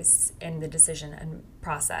including race in the decision and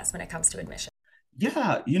process when it comes to admission?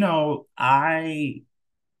 Yeah, I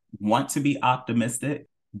want to be optimistic.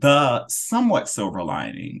 The somewhat silver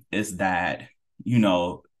lining is that,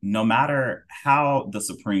 no matter how the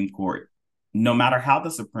Supreme Court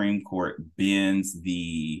bends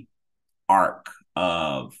the arc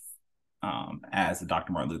of, as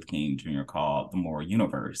Dr. Martin Luther King Jr. called, the moral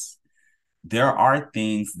universe, there are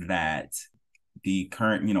things that the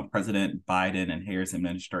current, President Biden and Harris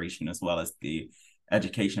administration, as well as the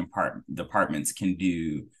education departments can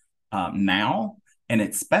do now, and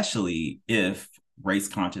especially if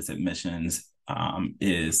race-conscious admissions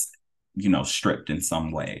is, stripped in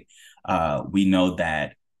some way. We know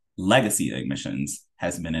that legacy admissions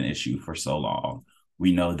has been an issue for so long.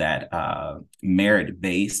 We know that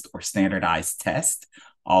merit-based or standardized tests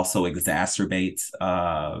also exacerbates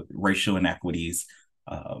racial inequities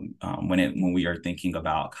when we are thinking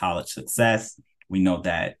about college success. We know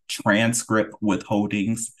that transcript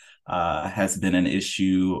withholdings has been an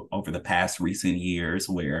issue over the past recent years,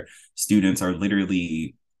 where students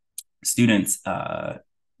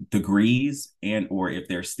degrees and or if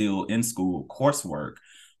they're still in school, coursework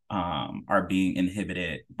are being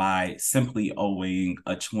inhibited by simply owing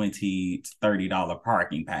a $20 to $30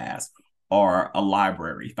 parking pass or a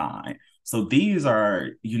library fine. So these are,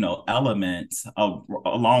 elements of,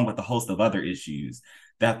 along with a host of other issues,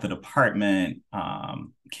 that the department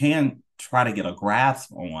can try to get a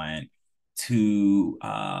grasp on to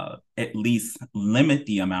at least limit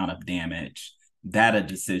the amount of damage that a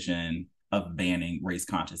decision of banning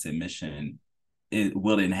race-conscious admission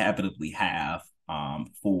will inevitably have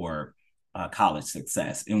for college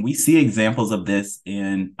success. And we see examples of this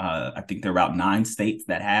in, I think there are about 9 states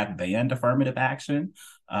that have banned affirmative action.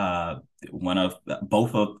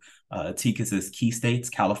 Both of TICAS's key states,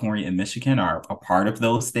 California and Michigan, are a part of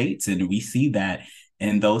those states. And we see that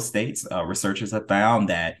in those states, researchers have found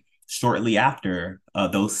that shortly after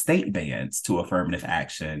those state bans to affirmative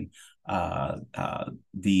action,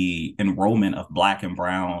 the enrollment of Black and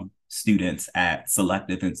Brown students at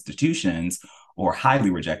selective institutions or highly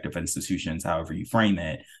rejective institutions, however you frame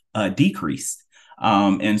it, decreased.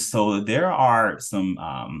 And so there are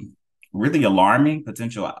some really alarming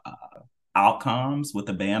potential outcomes with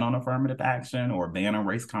the ban on affirmative action or ban on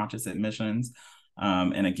race-conscious admissions.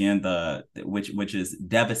 And again, which is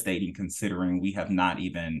devastating, considering we have not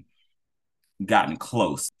even gotten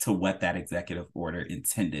close to what that executive order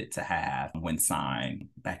intended to have when signed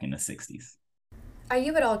back in the 60s. Are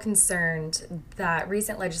you at all concerned that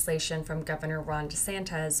recent legislation from Governor Ron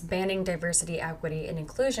DeSantis banning diversity, equity, and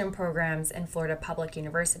inclusion programs in Florida public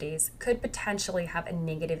universities could potentially have a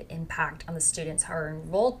negative impact on the students who are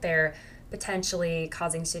enrolled there, potentially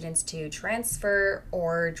causing students to transfer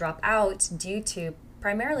or drop out due to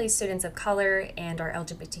primarily students of color and our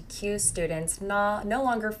LGBTQ students no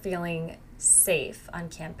longer feeling safe on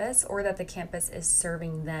campus, or that the campus is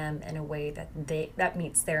serving them in a way that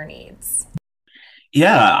meets their needs?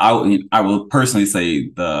 Yeah, I will personally say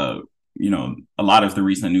a lot of the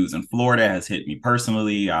recent news in Florida has hit me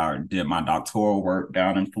personally. I did my doctoral work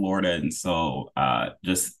down in Florida. And so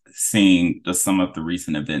just seeing just some of the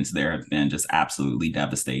recent events there have been just absolutely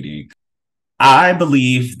devastating. I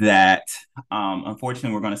believe that,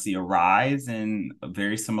 unfortunately, we're going to see a rise in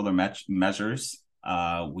very similar measures.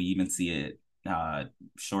 We even see it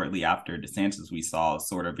shortly after DeSantis. We saw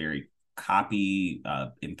sort of very copy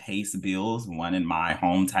and paste bills. One in my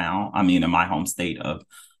home state of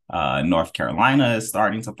North Carolina is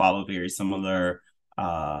starting to follow very similar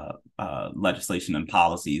legislation and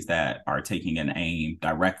policies that are taking an aim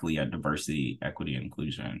directly at diversity, equity, and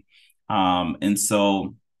inclusion. And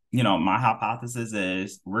so, my hypothesis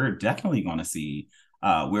is we're definitely going to see,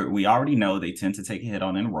 we already know they tend to take a hit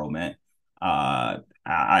on enrollment.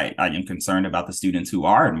 I am concerned about the students who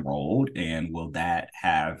are enrolled, and will that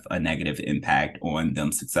have a negative impact on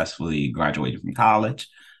them successfully graduating from college?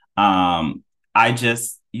 I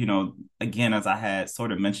just, again, as I had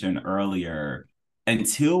sort of mentioned earlier,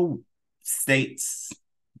 until states,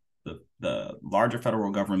 the larger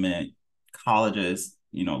federal government, colleges,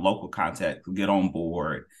 local contact get on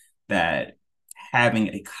board that having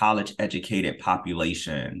a college educated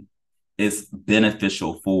population is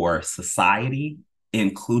beneficial for society,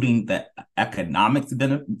 including the economic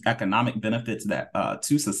benefits that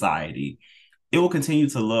to society, it will continue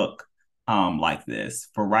to look like this.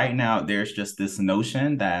 For right now, there's just this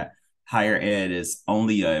notion that higher ed is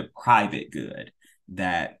only a private good,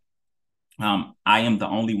 that I am the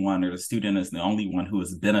only one, or the student is the only one who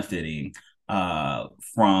is benefiting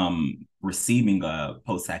from receiving a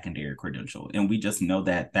post-secondary credential. And we just know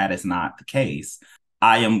that that is not the case.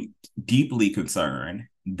 I am deeply concerned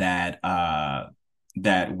that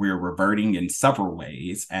that we're reverting in several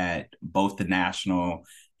ways at both the national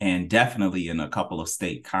and definitely in a couple of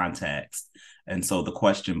state contexts. And so the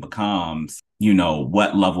question becomes,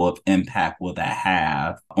 what level of impact will that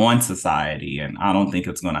have on society? And I don't think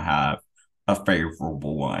it's going to have a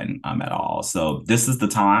favorable one at all. So this is the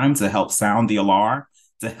time to help sound the alarm,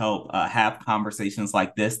 to help have conversations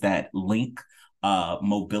like this that link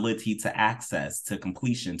mobility to access, to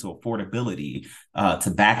completion, to affordability, to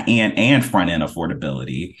back end and front end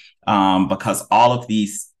affordability, because all of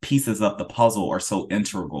these pieces of the puzzle are so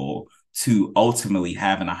integral to ultimately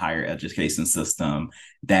having a higher education system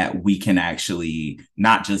that we can actually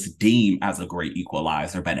not just deem as a great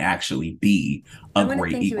equalizer, but actually be a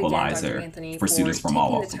great equalizer again, for students from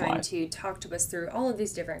all walks of life. Taking the time to talk to us through all of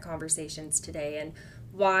these different conversations today, and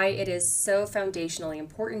why it is so foundationally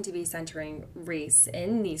important to be centering race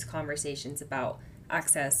in these conversations about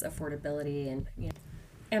access, affordability,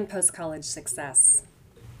 and post-college success.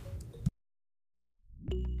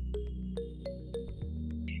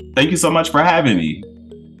 Thank you so much for having me.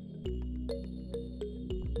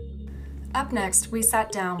 Up next, we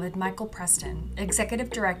sat down with Michael Preston, Executive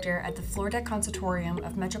Director at the Florida Consortium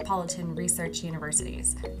of Metropolitan Research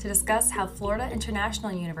Universities, to discuss how Florida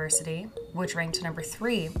International University, which ranked number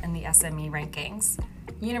 3 in the SME rankings,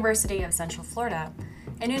 University of Central Florida,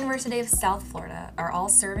 and University of South Florida are all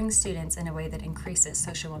serving students in a way that increases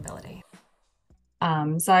social mobility.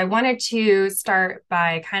 So I wanted to start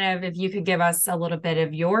by if you could give us a little bit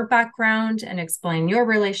of your background and explain your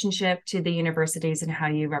relationship to the universities and how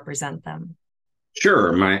you represent them.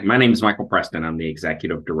 Sure. My name is Michael Preston. I'm the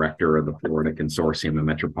Executive Director of the Florida Consortium of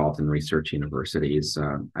Metropolitan Research Universities.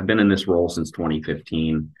 I've been in this role since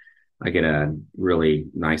 2015. I get a really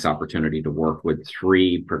nice opportunity to work with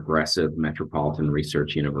 3 progressive metropolitan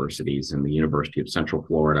research universities in the University of Central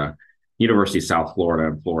Florida, University of South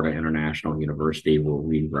Florida, and Florida International University, where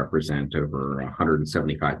we represent over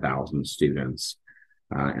 175,000 students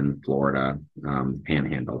in Florida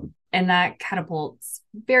Panhandle. And that catapults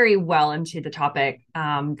very well into the topic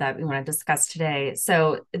that we want to discuss today.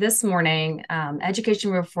 So this morning,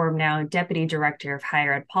 Education Reform Now Deputy Director of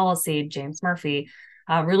Higher Ed Policy, James Murphy,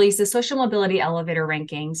 released the social mobility elevator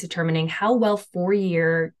rankings determining how well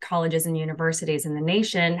 4-year colleges and universities in the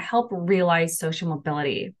nation help realize social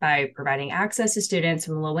mobility by providing access to students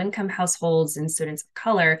from low-income households and students of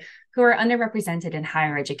color who are underrepresented in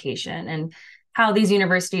higher education, and how these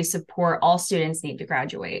universities support all students need to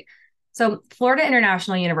graduate. So Florida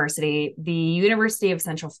International University, the University of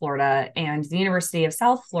Central Florida, and the University of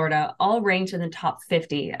South Florida all ranked in the top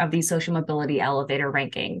 50 of these social mobility elevator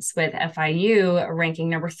rankings, with FIU ranking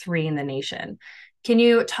number 3 in the nation. Can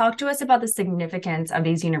you talk to us about the significance of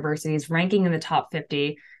these universities ranking in the top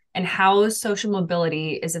 50 and how social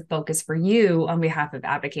mobility is a focus for you on behalf of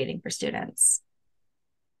advocating for students?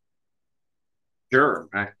 Sure.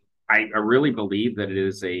 I really believe that it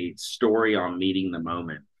is a story on meeting the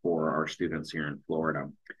moment for our students here in Florida.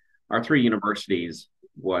 Our 3 universities,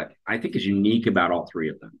 what I think is unique about all 3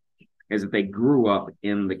 of them is that they grew up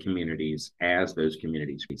in the communities as those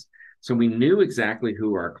communities. So we knew exactly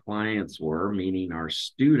who our clients were, meaning our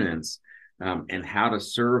students, and how to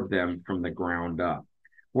serve them from the ground up.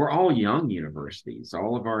 We're all young universities.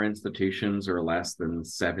 All of our institutions are less than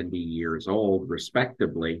 70 years old,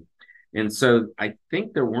 respectively. And so I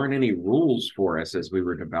think there weren't any rules for us as we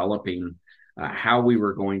were developing how we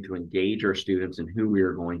were going to engage our students and who we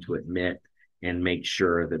were going to admit and make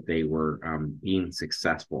sure that they were being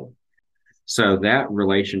successful. So that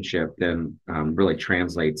relationship then really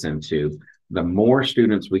translates into the more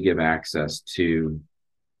students we give access to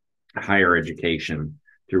higher education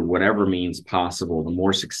through whatever means possible, the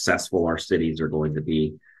more successful our cities are going to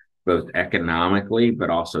be, both economically, but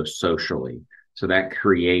also socially. So that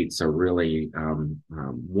creates a really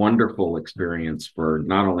wonderful experience for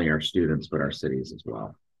not only our students, but our cities as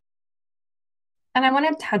well. And I want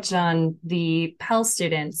to touch on the Pell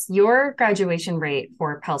students. Your graduation rate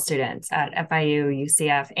for Pell students at FIU,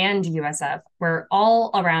 UCF, and USF were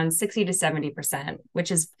all around 60 to 70%, which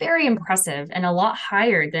is very impressive and a lot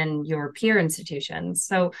higher than your peer institutions.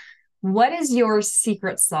 So what is your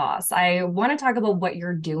secret sauce? I want to talk about what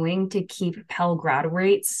you're doing to keep Pell grad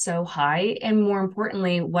rates so high, and more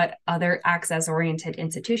importantly, what other access-oriented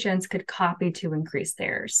institutions could copy to increase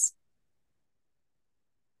theirs.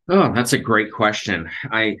 Oh, that's a great question.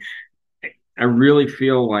 I really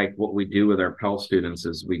feel like what we do with our Pell students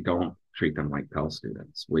is we don't treat them like Pell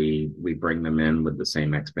students. We bring them in with the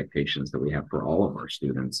same expectations that we have for all of our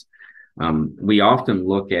students. We often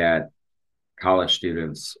look at college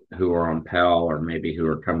students who are on Pell, or maybe who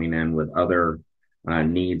are coming in with other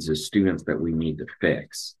needs as students that we need to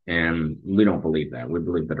fix. And we don't believe that. We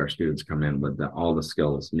believe that our students come in with all the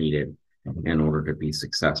skills needed in order to be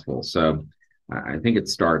successful. So I think it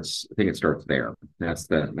starts there. That's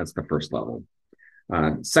the first level.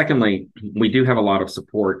 Secondly, we do have a lot of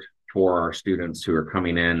support for our students who are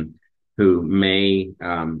coming in who may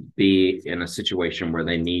be in a situation where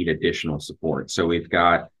they need additional support. So we've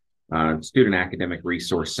got student academic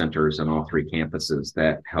resource centers on all 3 campuses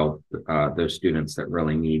that help those students that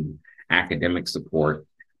really need academic support,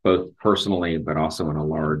 both personally, but also in a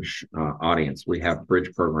large audience. We have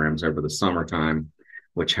bridge programs over the summertime,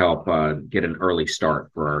 which help get an early start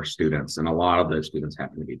for our students. And a lot of those students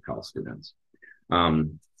happen to be Pell students.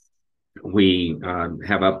 We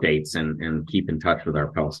have updates and keep in touch with our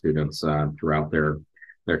Pell students throughout their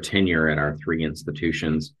tenure at our 3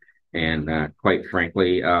 institutions. And quite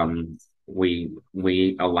frankly,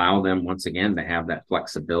 we allow them once again to have that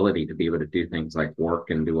flexibility to be able to do things like work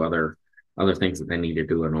and do other things that they need to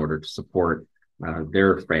do in order to support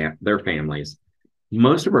their families.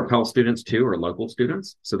 Most of our Pell students too are local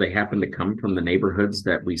students, so they happen to come from the neighborhoods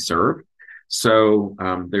that we serve. So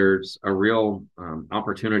there's a real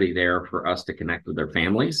opportunity there for us to connect with their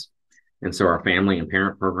families. And so our family and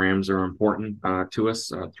parent programs are important to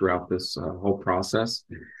us throughout this whole process.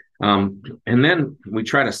 And then we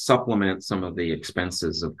try to supplement some of the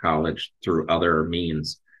expenses of college through other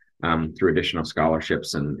means, through additional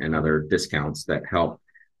scholarships and other discounts that help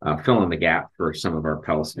fill in the gap for some of our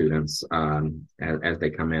Pell students as they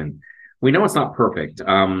come in. We know it's not perfect.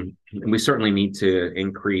 We certainly need to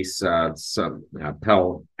increase some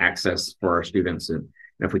Pell access for our students. And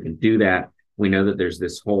if we can do that, we know that there's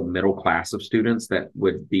this whole middle class of students that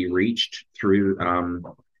would be reached through,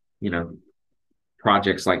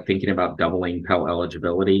 projects like thinking about doubling Pell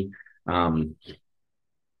eligibility,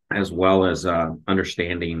 as well as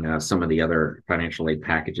understanding some of the other financial aid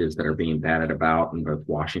packages that are being batted about in both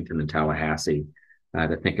Washington and Tallahassee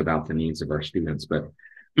to think about the needs of our students. But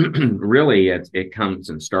really, it comes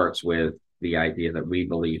and starts with the idea that we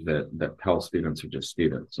believe that Pell students are just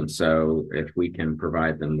students. And so if we can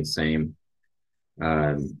provide them the same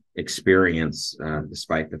experience,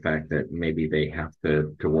 despite the fact that maybe they have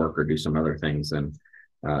to work or do some other things, then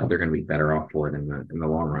they're going to be better off for it in the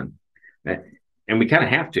long run. And we kind of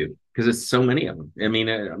have to, because it's so many of them. I mean,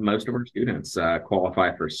 most of our students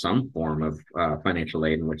qualify for some form of financial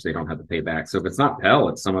aid in which they don't have to pay back. So if it's not Pell,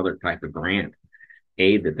 it's some other type of grant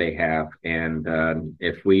aid that they have. And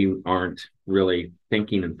if we aren't really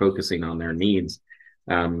thinking and focusing on their needs,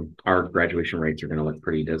 our graduation rates are going to look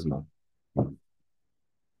pretty dismal.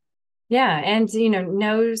 Yeah. And,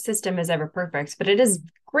 no system is ever perfect, but it is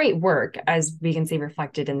great work, as we can see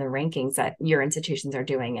reflected in the rankings that your institutions are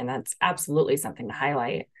doing. And that's absolutely something to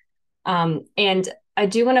highlight. And I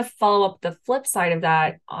do want to follow up the flip side of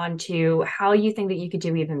that onto how you think that you could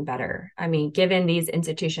do even better. I mean, given these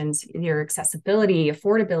institutions, your accessibility,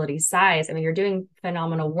 affordability, size, I mean, you're doing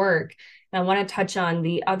phenomenal work. And I want to touch on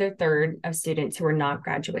the other third of students who are not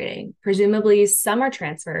graduating. Presumably some are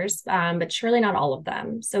transfers, but surely not all of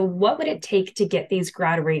them. So what would it take to get these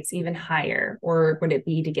grad rates even higher? Or would it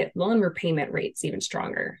be to get loan repayment rates even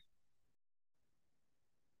stronger?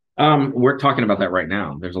 We're talking about that right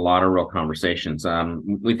now. There's a lot of real conversations.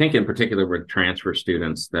 We think in particular with transfer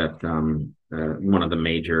students that one of the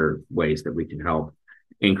major ways that we can help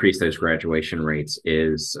increase those graduation rates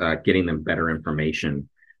is getting them better information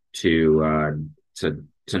to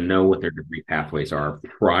know what their degree pathways are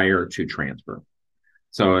prior to transfer.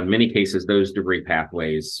 So in many cases, those degree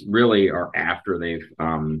pathways really are after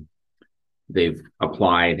they've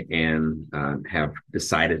applied and have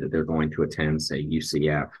decided that they're going to attend, say,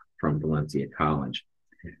 UCF from Valencia College.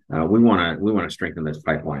 We want to strengthen those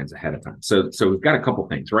pipelines ahead of time. So we've got a couple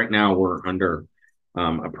things. Right now, we're under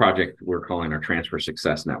a project we're calling our Transfer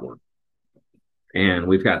Success Network, and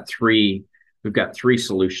we've got three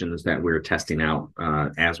solutions that we're testing out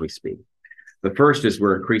as we speak. The first is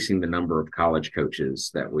we're increasing the number of college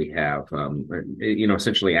coaches that we have,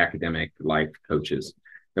 essentially academic life coaches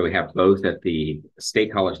that we have both at the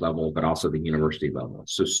state college level, but also the university level.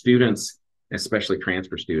 So students, especially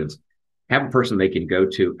transfer students, have a person they can go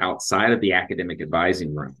to outside of the academic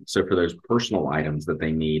advising room. So for those personal items that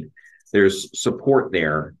they need, there's support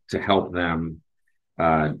there to help them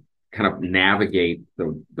kind of navigate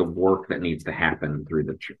the work that needs to happen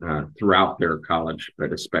throughout their college,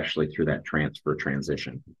 but especially through that transfer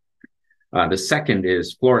transition. The second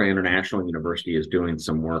is Florida International University is doing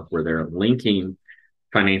some work where they're linking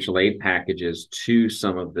financial aid packages to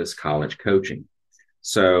some of this college coaching.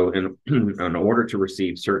 So in order to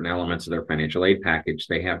receive certain elements of their financial aid package,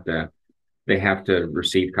 they have to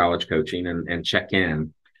receive college coaching and check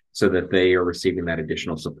in so that they are receiving that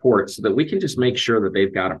additional support so that we can just make sure that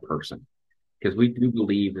they've got a person. Because we do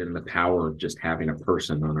believe in the power of just having a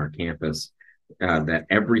person on our campus that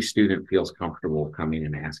every student feels comfortable coming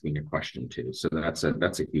and asking a question to. So that's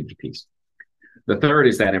a huge piece. The third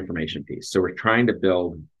is that information piece. So we're trying to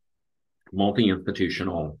build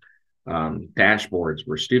multi-institutional dashboards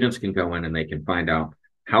where students can go in and they can find out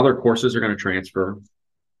how their courses are going to transfer,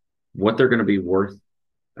 what they're going to be worth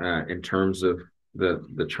in terms of the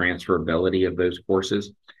transferability of those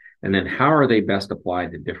courses, and then how are they best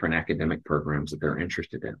applied to different academic programs that they're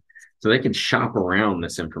interested in. So they can shop around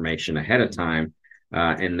this information ahead of time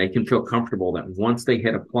and they can feel comfortable that once they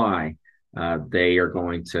hit apply, they are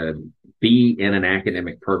going to be in an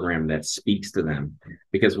academic program that speaks to them.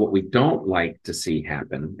 Because what we don't like to see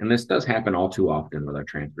happen, and this does happen all too often with our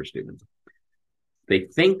transfer students, they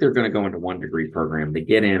think they're going to go into one degree program. They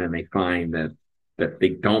get in and they find that they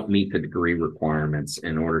don't meet the degree requirements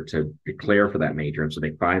in order to declare for that major. And so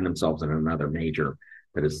they find themselves in another major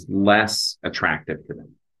that is less attractive to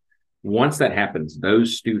them. Once that happens,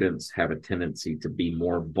 those students have a tendency to be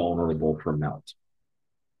more vulnerable for melt.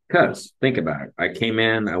 Because think about it. I came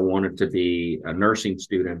in, I wanted to be a nursing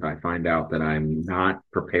student. I find out that I'm not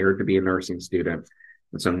prepared to be a nursing student.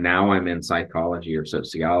 And so now I'm in psychology or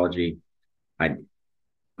sociology.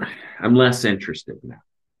 I'm less interested now.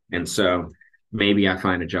 And so maybe I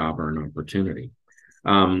find a job or an opportunity.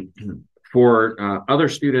 For other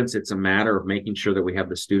students, it's a matter of making sure that we have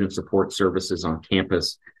the student support services on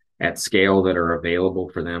campus at scale that are available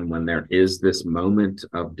for them when there is this moment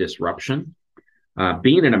of disruption.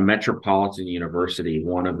 Being in a metropolitan university,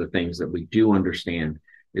 one of the things that we do understand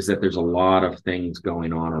is that there's a lot of things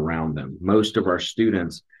going on around them. Most of our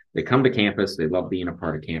students, they come to campus, they love being a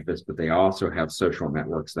part of campus, but they also have social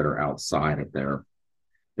networks that are outside of their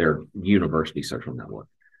university social network.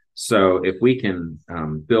 So if we can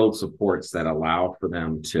build supports that allow for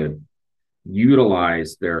them to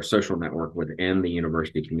utilize their social network within the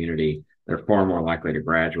university community, they're far more likely to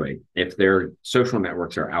graduate. If their social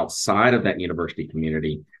networks are outside of that university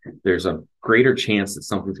community, there's a greater chance that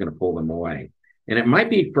something's going to pull them away. And it might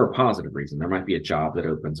be for a positive reason. There might be a job that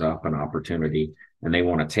opens up, an opportunity, and they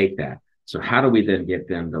want to take that. So how do we then get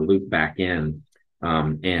them to loop back in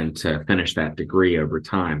and to finish that degree over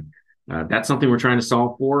time? That's something we're trying to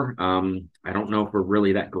solve for. I don't know if we're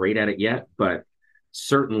really that great at it yet, but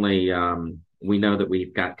certainly we know that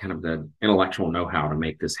we've got kind of the intellectual know-how to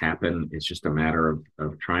make this happen. It's just a matter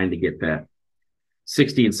of trying to get that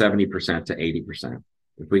 60 and 70% to 80%.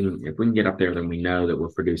 If we can get up there, then we know that we're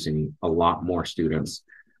producing a lot more students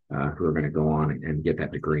who are going to go on and get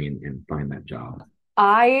that degree and find that job.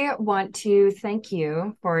 I want to thank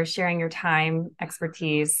you for sharing your time,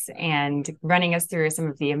 expertise, and running us through some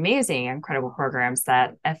of the amazing, incredible programs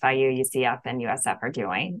that FIU, UCF, and USF are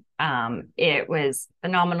doing. It was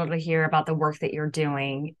phenomenal to hear about the work that you're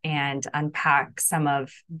doing and unpack some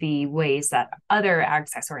of the ways that other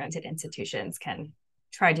access-oriented institutions can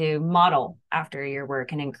try to model after your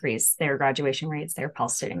work and increase their graduation rates, their Pell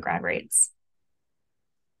student grad rates.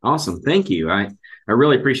 Awesome. Thank you. I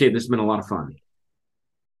really appreciate it. This has been a lot of fun.